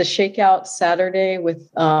shakeout Saturday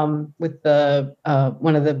with the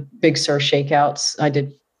one of the Big Sur shakeouts. I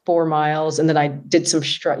did 4 miles, and then I did some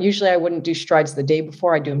usually I wouldn't do strides the day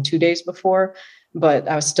before. I do them 2 days before, but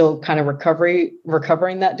I was still kind of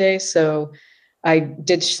recovering that day. So I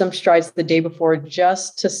did some strides the day before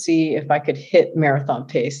just to see if I could hit marathon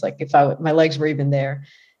pace, like if my legs were even there.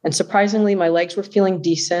 And surprisingly, my legs were feeling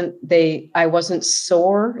decent. I wasn't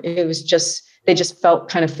sore. It was just, they just felt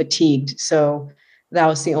kind of fatigued. So that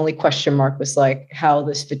was the only question mark, was like how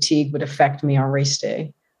this fatigue would affect me on race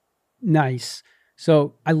day. Nice.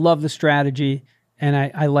 So I love the strategy, and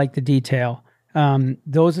I like the detail.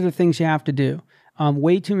 Those are the things you have to do.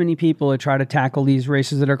 Way too many people that try to tackle these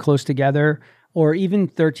races that are close together or even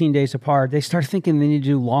 13 days apart, they start thinking they need to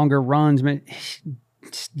do longer runs. Man,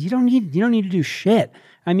 you don't need to do shit.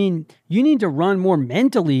 I mean, you need to run more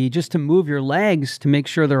mentally just to move your legs to make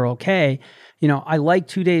sure they're okay. I like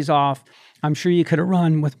 2 days off. I'm sure you could have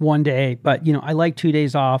run with 1 day, but I like 2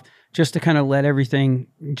 days off just to kind of let everything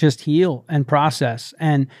just heal and process.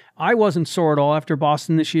 And I wasn't sore at all after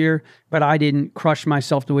Boston this year, but I didn't crush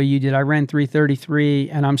myself the way you did. I ran 3:33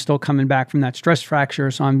 and I'm still coming back from that stress fracture.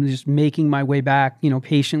 So I'm just making my way back,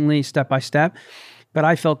 patiently, step by step. But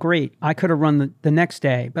I felt great. I could have run the next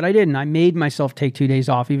day, but I didn't. I made myself take 2 days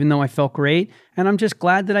off, even though I felt great. And I'm just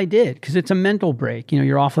glad that I did, because it's a mental break.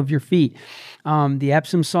 You're off of your feet. The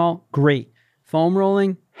Epsom salt, great. Foam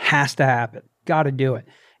rolling has to happen. Got to do it.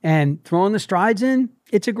 And throwing the strides in,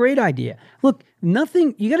 it's a great idea. Look,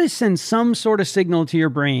 you got to send some sort of signal to your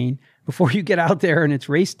brain before you get out there and it's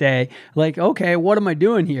race day. Like, okay, what am I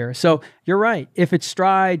doing here? So you're right. If it's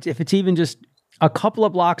strides, if it's even just a couple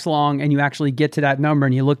of blocks long and you actually get to that number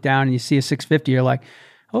and you look down and you see a 650, you're like,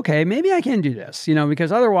 okay, maybe I can do this,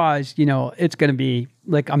 because otherwise, it's going to be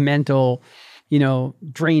like a mental,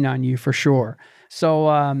 drain on you for sure. So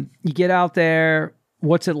you get out there.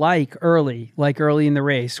 What's it like early in the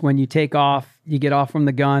race? When you take off, you get off from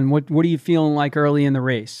the gun. What are you feeling like early in the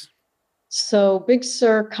race? So Big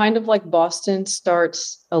Sur, kind of like Boston,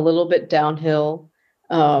 starts a little bit downhill.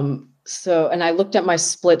 And I looked at my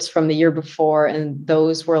splits from the year before, and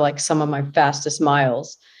those were like some of my fastest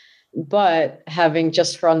miles. But having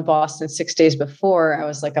just run Boston 6 days before, I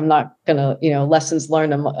was like, I'm not gonna, lessons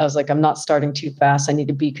learned. I was like, I'm not starting too fast. I need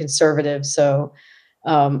to be conservative. So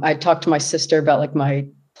I talked to my sister about like my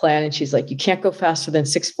plan, and she's like, you can't go faster than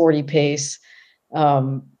 6:40 pace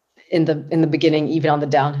in the beginning, even on the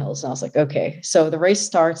downhills. And I was like, okay. So the race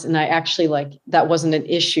starts, and I actually that wasn't an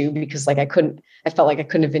issue, because I felt like I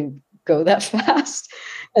couldn't even go that fast.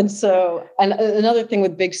 And so, and another thing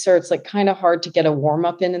with Big Sur, it's like kind of hard to get a warm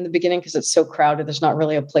up in the beginning because it's so crowded. There's not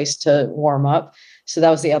really a place to warm up. So that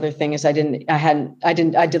was the other thing, is I did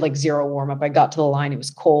like zero warm up. I got to the line, it was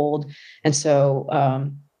cold. And so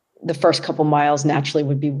the first couple miles naturally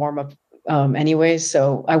would be warm up anyways.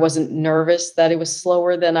 So I wasn't nervous that it was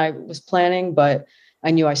slower than I was planning, but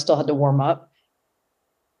I knew I still had to warm up.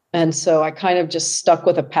 And so I kind of just stuck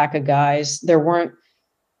with a pack of guys.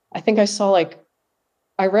 I think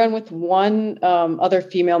I ran with one other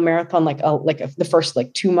female marathon, the first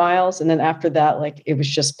 2 miles. And then after that, it was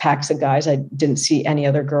just packs of guys. I didn't see any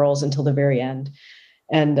other girls until the very end.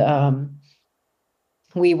 And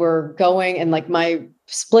we were going, and my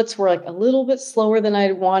splits were a little bit slower than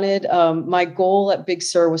I wanted. My goal at Big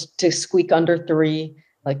Sur was to squeak under 3.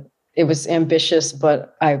 It was ambitious,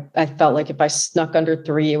 but I felt like if I snuck under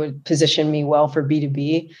 3, it would position me well for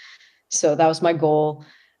B2B. So that was my goal.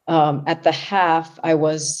 At the half, it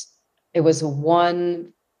was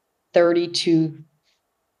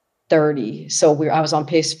 1:32:30. So I was on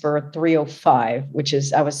pace for a 3:05, which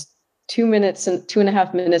is, I was 2 minutes and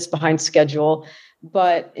 2.5 minutes behind schedule.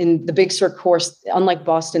 But in the Big Sur course, unlike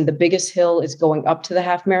Boston, the biggest hill is going up to the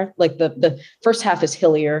half marathon. Like the first half is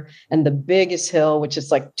hillier, and the biggest hill, which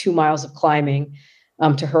is like 2 miles of climbing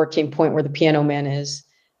to Hurricane Point, where the Piano Man is,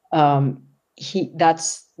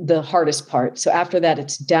 that's the hardest part. So after that,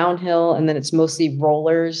 it's downhill, and then it's mostly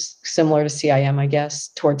rollers, similar to CIM, I guess,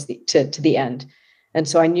 towards to the end. And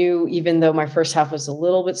so I knew, even though my first half was a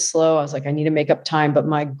little bit slow, I was like, I need to make up time. But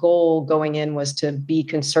my goal going in was to be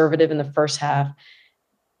conservative in the first half,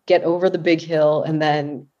 get over the big hill, and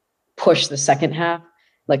then push the second half,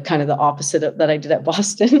 like kind of the opposite of that I did at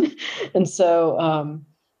Boston. And so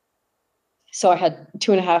I had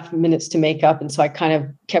 2.5 minutes to make up. And so I kind of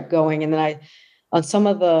kept going. And then on some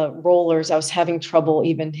of the rollers, I was having trouble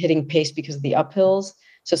even hitting pace because of the uphills.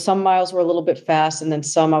 So some miles were a little bit fast, and then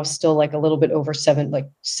some I was still like a little bit over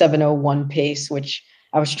 7:01 pace, which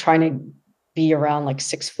I was trying to be around like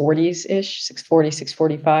 640s ish, 640,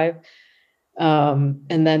 645.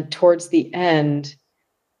 And then towards the end,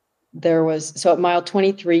 so at mile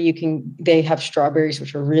 23, they have strawberries,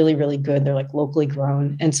 which are really, really good. They're like locally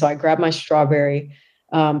grown. And so I grabbed my strawberry,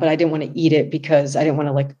 but I didn't want to eat it because I didn't want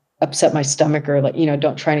to like upset my stomach or like,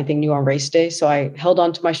 don't try anything new on race day. So I held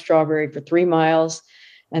on to my strawberry for 3 miles.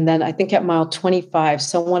 And then I think at mile 25,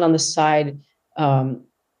 someone on the side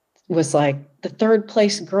was like, the third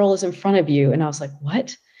place girl is in front of you. And I was like,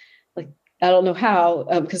 what? Like, I don't know how,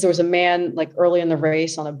 because there was a man like early in the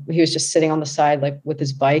race he was just sitting on the side, like with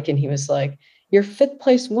his bike. And he was like, you're fifth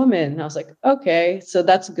place woman. And I was like, okay, so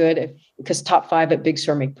that's good because top 5 at Big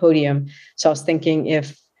Sur make podium. So I was thinking,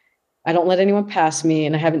 if I don't let anyone pass me,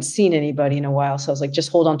 and I haven't seen anybody in a while. So I was like, just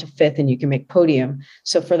hold on to 5th and you can make podium.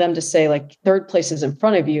 So for them to say like third place is in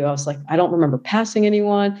front of you, I was like, I don't remember passing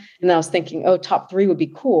anyone. And then I was thinking, oh, top 3 would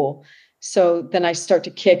be cool. So then I start to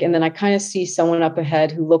kick, and then I kind of see someone up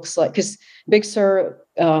ahead who looks like, because Big Sur,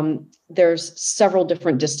 there's several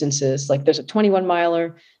different distances. Like there's a 21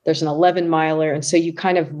 miler, there's an 11 miler. And so you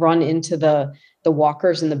kind of run into the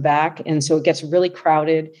walkers in the back. And so it gets really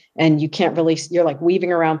crowded, and you're like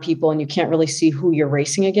weaving around people, and you can't really see who you're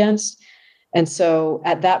racing against. And so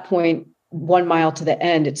at that point, 1 mile to the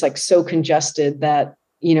end, it's like so congested that,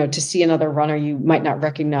 to see another runner, you might not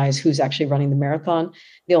recognize who's actually running the marathon.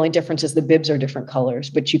 The only difference is the bibs are different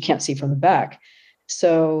colors, but you can't see from the back.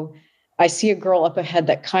 So I see a girl up ahead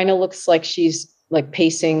that kind of looks like she's like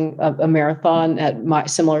pacing a marathon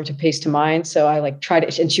similar to pace to mine. So I like tried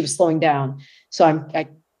it, and she was slowing down. So I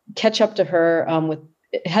catch up to her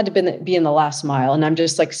it had to be in the last mile. And I'm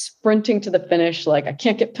just like sprinting to the finish. Like, I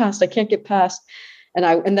can't get past.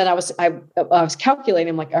 And then I was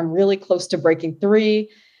calculating, like, I'm really close to breaking 3.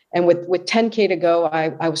 And with 10K to go,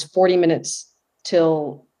 I was 40 minutes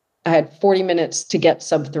till I had 40 minutes to get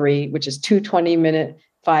sub 3, which is 2 20-minute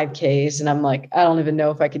 5Ks. And I'm like, I don't even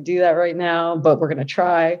know if I could do that right now, but we're going to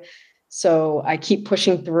try. So I keep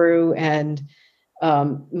pushing through, and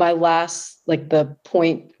my last, like the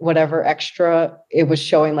point, whatever extra, it was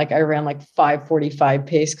showing like I ran like 5:45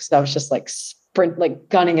 pace, because I was just like sprint, like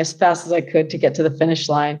gunning as fast as I could to get to the finish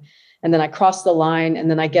line. And then I crossed the line,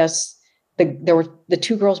 and then I guess there were the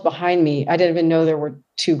 2 girls behind me. I didn't even know there were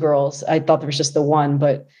 2 girls. I thought there was just the one,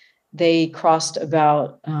 but they crossed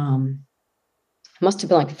about must have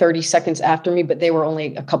been like 30 seconds after me, but they were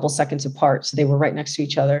only a couple seconds apart. So they were right next to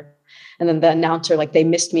each other. And then the announcer, like, they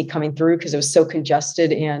missed me coming through because it was so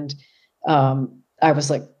congested, and I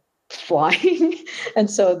was like flying.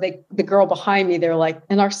 And so the girl behind me, they're like,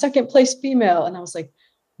 and our second place female. And I was like,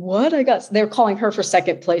 what? They were calling her for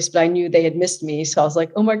second place, but I knew they had missed me. So I was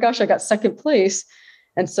like, oh my gosh, I got second place.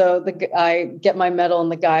 And so I get my medal,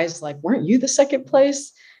 and the guy's like, weren't you the second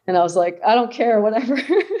place? And I was like, I don't care, whatever.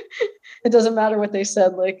 It doesn't matter what they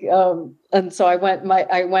said. Like, and so I went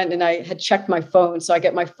and I had checked my phone. So I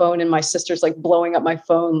get my phone, and my sister's like blowing up my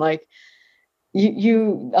phone, like,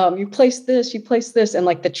 you placed this, you placed this. And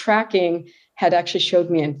like the tracking had actually showed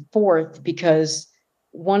me in 4th, because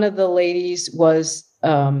one of the ladies was,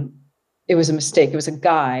 it was a mistake. It was a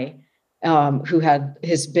guy who had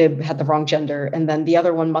his bib had the wrong gender. And then the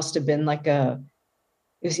other one must have been like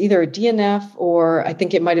it was either a DNF, or I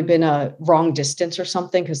think it might've been a wrong distance or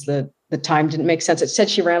something, because the time didn't make sense. It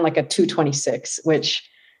said she ran like a 2:26, which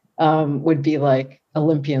would be like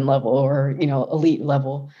Olympian level, or, elite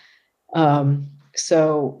level.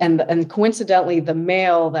 So, and coincidentally, the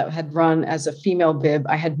male that had run as a female bib,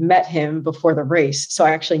 I had met him before the race. So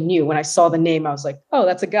I actually knew when I saw the name, I was like, oh,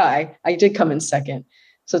 that's a guy. I did come in second.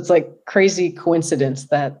 So it's like crazy coincidence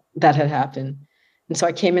that had happened. And so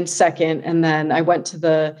I came in second, and then I went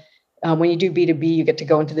to when you do B2B, you get to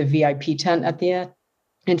go into the VIP tent at the end.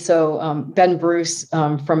 And so Ben Bruce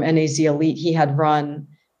from NAZ Elite, he had run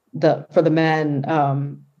for the men,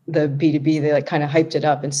 the B2B, they like kind of hyped it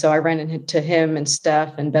up. And so I ran into him and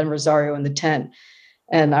Steph and Ben Rosario in the tent.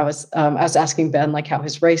 And I was asking Ben like how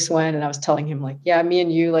his race went. And I was telling him like, yeah, me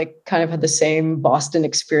and you like kind of had the same Boston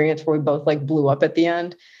experience where we both like blew up at the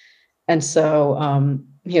end. And so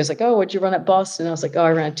he was like, oh, what'd you run at Boston? I was like, oh,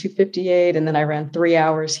 I ran 2:58. And then I ran 3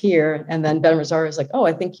 hours here. And then Ben Rosario was like, oh,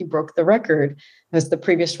 I think you broke the record, because the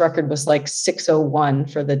previous record was like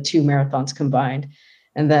 6:01 for the 2 marathons combined.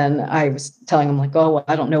 And then I was telling him like, oh, well,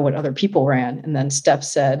 I don't know what other people ran. And then Steph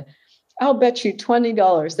said, I'll bet you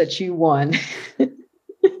 $20 that you won.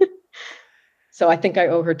 So I think I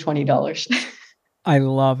owe her $20. I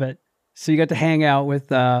love it. So you got to hang out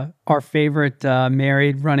with our favorite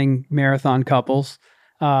married running marathon couples.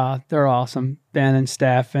 They're awesome, Ben and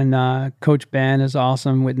Steph, and Coach Ben is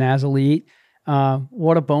awesome with Nazalite.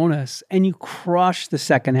 What a bonus. And you crushed the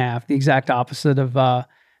second half, the exact opposite of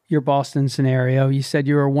your Boston scenario. You said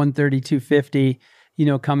you were 132.50,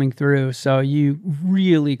 coming through. So you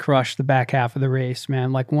really crushed the back half of the race,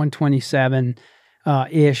 man, like 127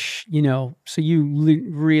 ish, so you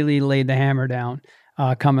really laid the hammer down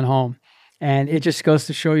coming home. And it just goes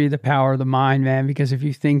to show you the power of the mind, man, because if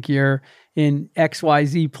you think you're in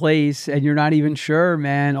XYZ place and you're not even sure,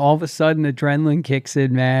 man, all of a sudden adrenaline kicks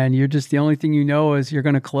in, man. You're just, the only thing you know is you're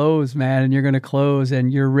going to close, man, and you're going to close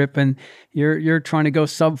and you're ripping, you're trying to go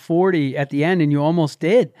sub 40 at the end, and you almost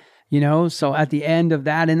did. So at the end of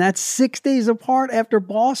that, and that's 6 days apart after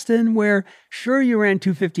Boston, where sure you ran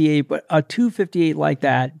 2:58, but a 2:58 like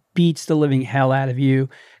that beats the living hell out of you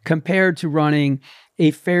compared to running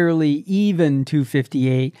a fairly even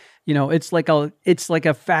 2:58. It's like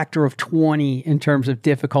a factor of 20 in terms of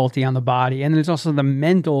difficulty on the body. And there's also the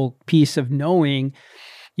mental piece of knowing,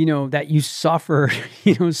 that you suffered,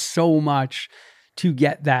 so much to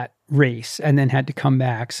get that race and then had to come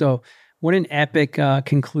back. So what an epic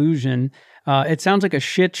conclusion. It sounds like a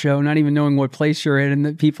shit show, not even knowing what place you're in, and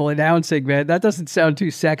the people announcing, man, that doesn't sound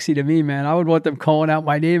too sexy to me, man. I would want them calling out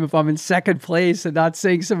my name if I'm in second place and not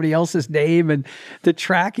saying somebody else's name, and the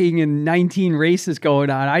tracking and 19 races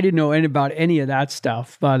going on. I didn't know about any of that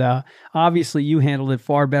stuff, but obviously you handled it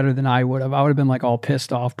far better than I would have. I would have been like all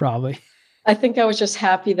pissed off probably. I think I was just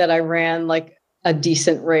happy that I ran like a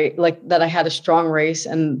decent rate, like that I had a strong race,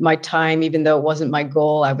 and my time, even though it wasn't my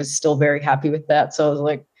goal, I was still very happy with that. So I was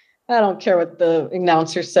like, I don't care what the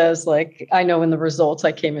announcer says. Like, I know in the results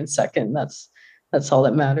I came in second. That's all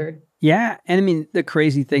that mattered. Yeah. And I mean, the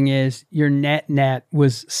crazy thing is your net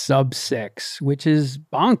was sub 6, which is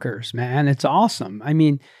bonkers, man. It's awesome. I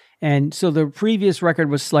mean, and so the previous record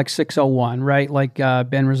was like 6:01, right? Like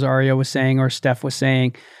Ben Rosario was saying, or Steph was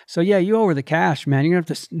saying. So yeah, you owe her the cash, man. You're gonna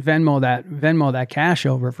have to Venmo that cash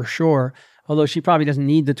over for sure. Although she probably doesn't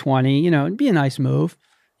need the 20, it'd be a nice move,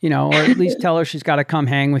 or at least tell her she's got to come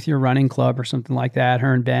hang with your running club or something like that.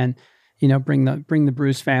 Her and Ben, bring the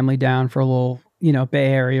Bruce family down for a little,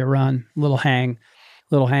 Bay Area run, little hang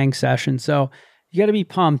session. So you got to be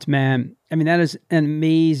pumped, man. I mean, that is an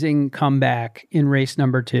amazing comeback in race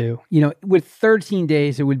number 2. With 13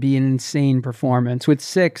 days, it would be an insane performance. With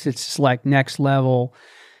 6, it's just like next level,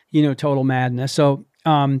 total madness. So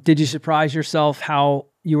did you surprise yourself how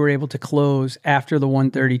you were able to close after the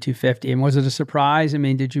 132.50? And was it a surprise? I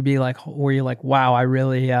mean, were you like, wow, I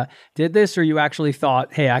really did this? Or you actually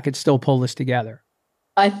thought, hey, I could still pull this together?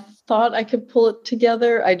 I thought I could pull it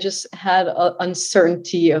together. I just had an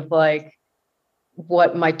uncertainty of like,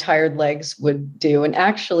 what my tired legs would do. And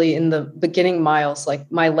actually in the beginning miles,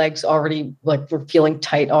 like my legs already like were feeling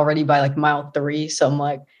tight already by like mile 3. So I'm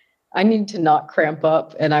like, I need to not cramp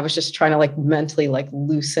up. And I was just trying to like mentally like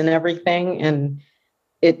loosen everything. And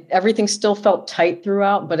everything still felt tight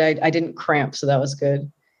throughout, but I didn't cramp. So that was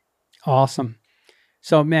good. Awesome.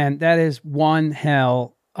 So man, that is one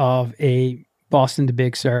hell of a Boston to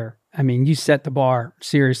Big Sur. I mean, you set the bar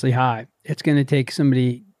seriously high. It's going to take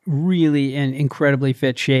somebody really in incredibly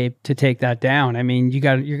fit shape to take that down. I mean, you're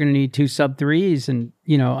going to need 2 sub 3s, and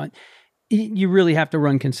you really have to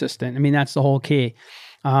run consistent. I mean, that's the whole key.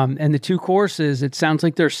 And the 2 courses, it sounds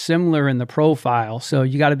like they're similar in the profile. So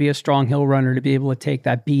you got to be a strong hill runner to be able to take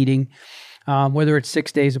that beating, whether it's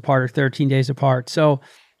 6 days apart or 13 days apart. So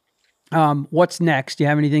what's next? Do you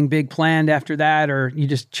have anything big planned after that, or you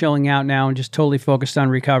just chilling out now and just totally focused on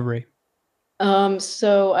recovery?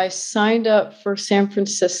 So I signed up for San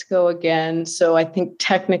Francisco again. So I think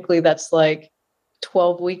technically that's like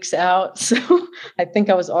 12 weeks out. So I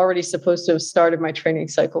think I was already supposed to have started my training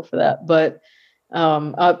cycle for that, but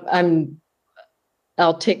I'll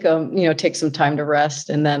take take some time to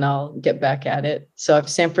rest, and then I'll get back at it. So I have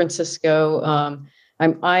San Francisco.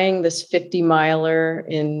 I'm eyeing this 50 miler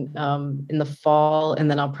in the fall,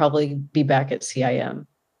 and then I'll probably be back at CIM.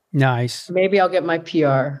 Nice. Maybe I'll get my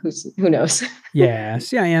PR. Who knows? Yeah,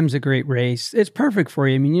 CIM's a great race. It's perfect for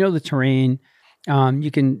you. I mean, you know the terrain.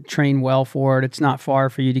 You can train well for it. It's not far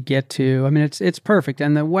for you to get to. I mean, it's perfect,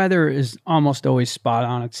 and the weather is almost always spot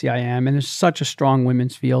on at CIM. And there's such a strong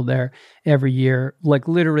women's field there every year, like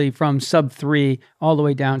literally from sub-3 all the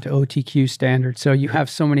way down to OTQ standard. So you have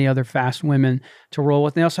so many other fast women to roll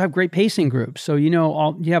with. They also have great pacing groups. So you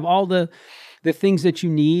have all the things that you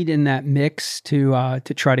need in that mix to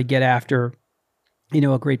try to get after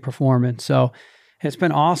a great performance. So it's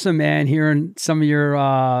been awesome, man, hearing some of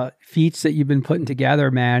your feats that you've been putting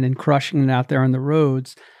together, man, and crushing it out there on the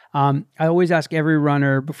roads. I always ask every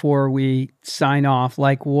runner before we sign off,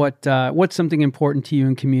 like what's something important to you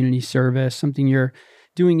in community service, something you're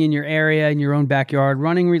doing in your area, in your own backyard,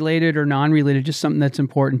 running related or non-related, just something that's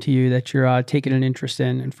important to you that you're taking an interest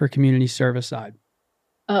in and for community service side.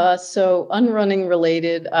 So unrunning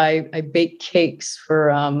related, I bake cakes for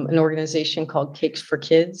an organization called Cakes for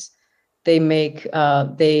Kids.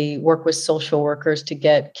 They work with social workers to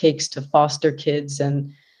get cakes to foster kids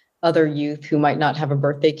and other youth who might not have a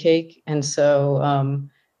birthday cake. And so,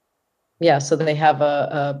 so they have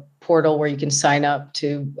a portal where you can sign up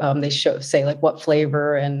to, they say like what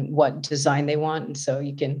flavor and what design they want. And so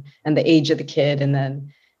and the age of the kid, and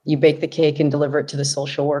then you bake the cake and deliver it to the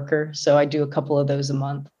social worker. So I do a couple of those a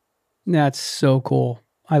month. That's so cool.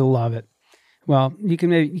 I love it. Well, you can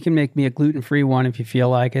make me a gluten-free one if you feel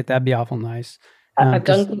like it. That'd be awful nice. I've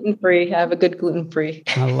done gluten-free. I have a good gluten-free.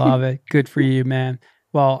 I love it. Good for you, man.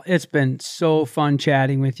 Well, it's been so fun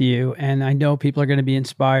chatting with you, and I know people are going to be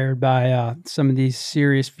inspired by some of these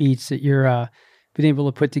serious feats that you're been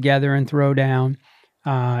able to put together and throw down.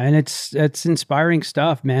 And it's inspiring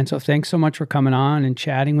stuff, man. So thanks so much for coming on and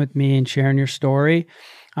chatting with me and sharing your story.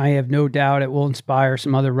 I have no doubt it will inspire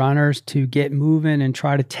some other runners to get moving and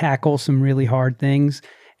try to tackle some really hard things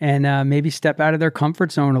and maybe step out of their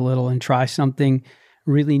comfort zone a little and try something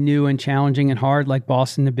really new and challenging and hard like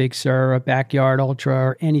Boston to Big Sur, a backyard ultra,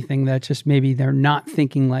 or anything that just maybe they're not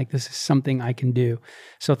thinking like this is something I can do.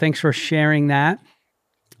 So thanks for sharing that.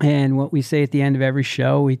 And what we say at the end of every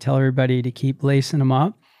show, we tell everybody to keep lacing them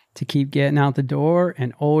up, to keep getting out the door,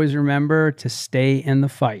 and always remember to stay in the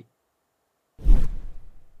fight.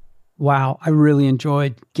 Wow, I really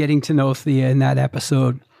enjoyed getting to know Thea in that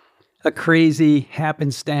episode. A crazy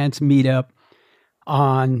happenstance meetup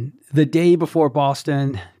on the day before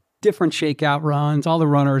Boston, different shakeout runs, all the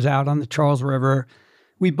runners out on the Charles River.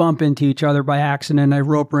 We bump into each other by accident. I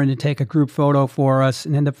rope her in to take a group photo for us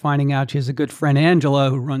and end up finding out she has a good friend, Angela,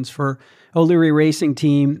 who runs for O'Leary Racing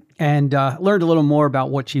Team, and learned a little more about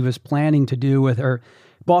what she was planning to do with her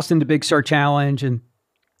Boston to Big Sur Challenge. And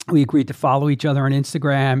we agreed to follow each other on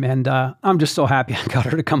Instagram, and I'm just so happy I got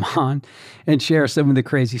her to come on and share some of the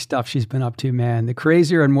crazy stuff she's been up to, man. The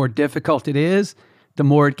crazier and more difficult it is, the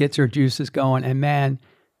more it gets her juices going. And man,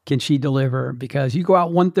 can she deliver, because you go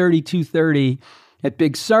out 1:30, 2:30 at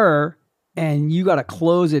Big Sur, and you got to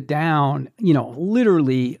close it down,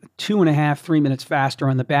 literally 2.5, 3 minutes faster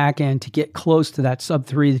on the back end to get close to that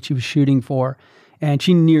sub-3 that she was shooting for. And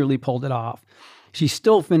she nearly pulled it off. She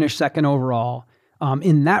still finished second overall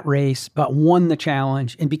in that race, but won the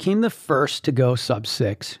challenge and became the first to go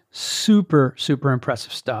sub-6. Super, super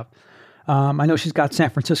impressive stuff. I know she's got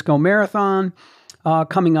San Francisco Marathon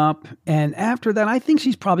coming up. And after that, I think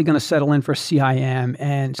she's probably going to settle in for CIM,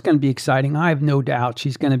 and it's going to be exciting. I have no doubt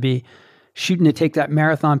she's going to be shooting to take that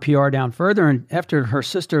marathon PR down further. And after her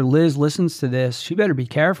sister Liz listens to this, she better be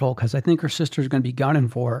careful, because I think her sister's going to be gunning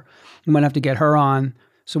for her. We might have to get her on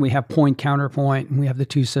so we have point counterpoint and we have the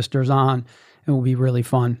two sisters on. It will be really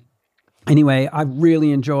fun. Anyway, I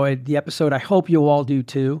really enjoyed the episode. I hope you all do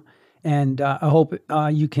too. And I hope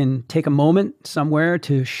you can take a moment somewhere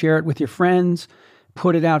to share it with your friends,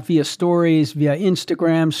 put it out via stories, via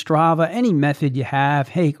Instagram, Strava, any method you have.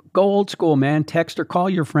 Hey, go old school, man. Text or call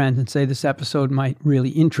your friends and say this episode might really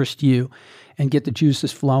interest you, and get the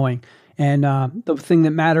juices flowing. And the thing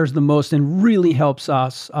that matters the most and really helps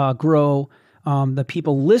us grow the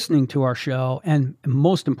people listening to our show, and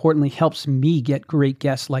most importantly, helps me get great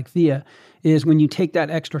guests like Thea, is when you take that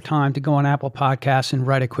extra time to go on Apple Podcasts and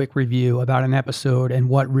write a quick review about an episode and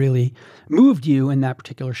what really moved you in that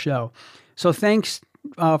particular show. So thanks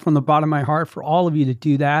from the bottom of my heart for all of you to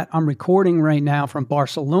do that. I'm recording right now from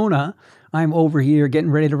Barcelona. I'm over here getting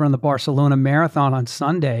ready to run the Barcelona Marathon on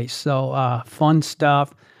Sunday. So fun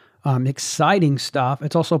stuff, exciting stuff.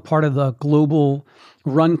 It's also part of the Global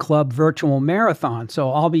Run Club Virtual Marathon. So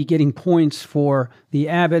I'll be getting points for the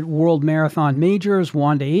Abbott World Marathon Majors,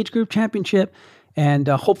 Wanda Age Group Championship, and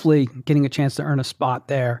hopefully getting a chance to earn a spot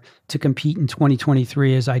there to compete in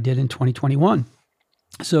 2023 as I did in 2021.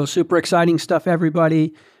 So super exciting stuff,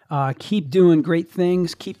 everybody. Keep doing great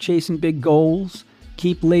things. Keep chasing big goals.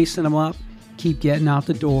 Keep lacing them up. Keep getting out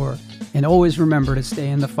the door. And always remember to stay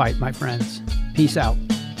in the fight, my friends. Peace out.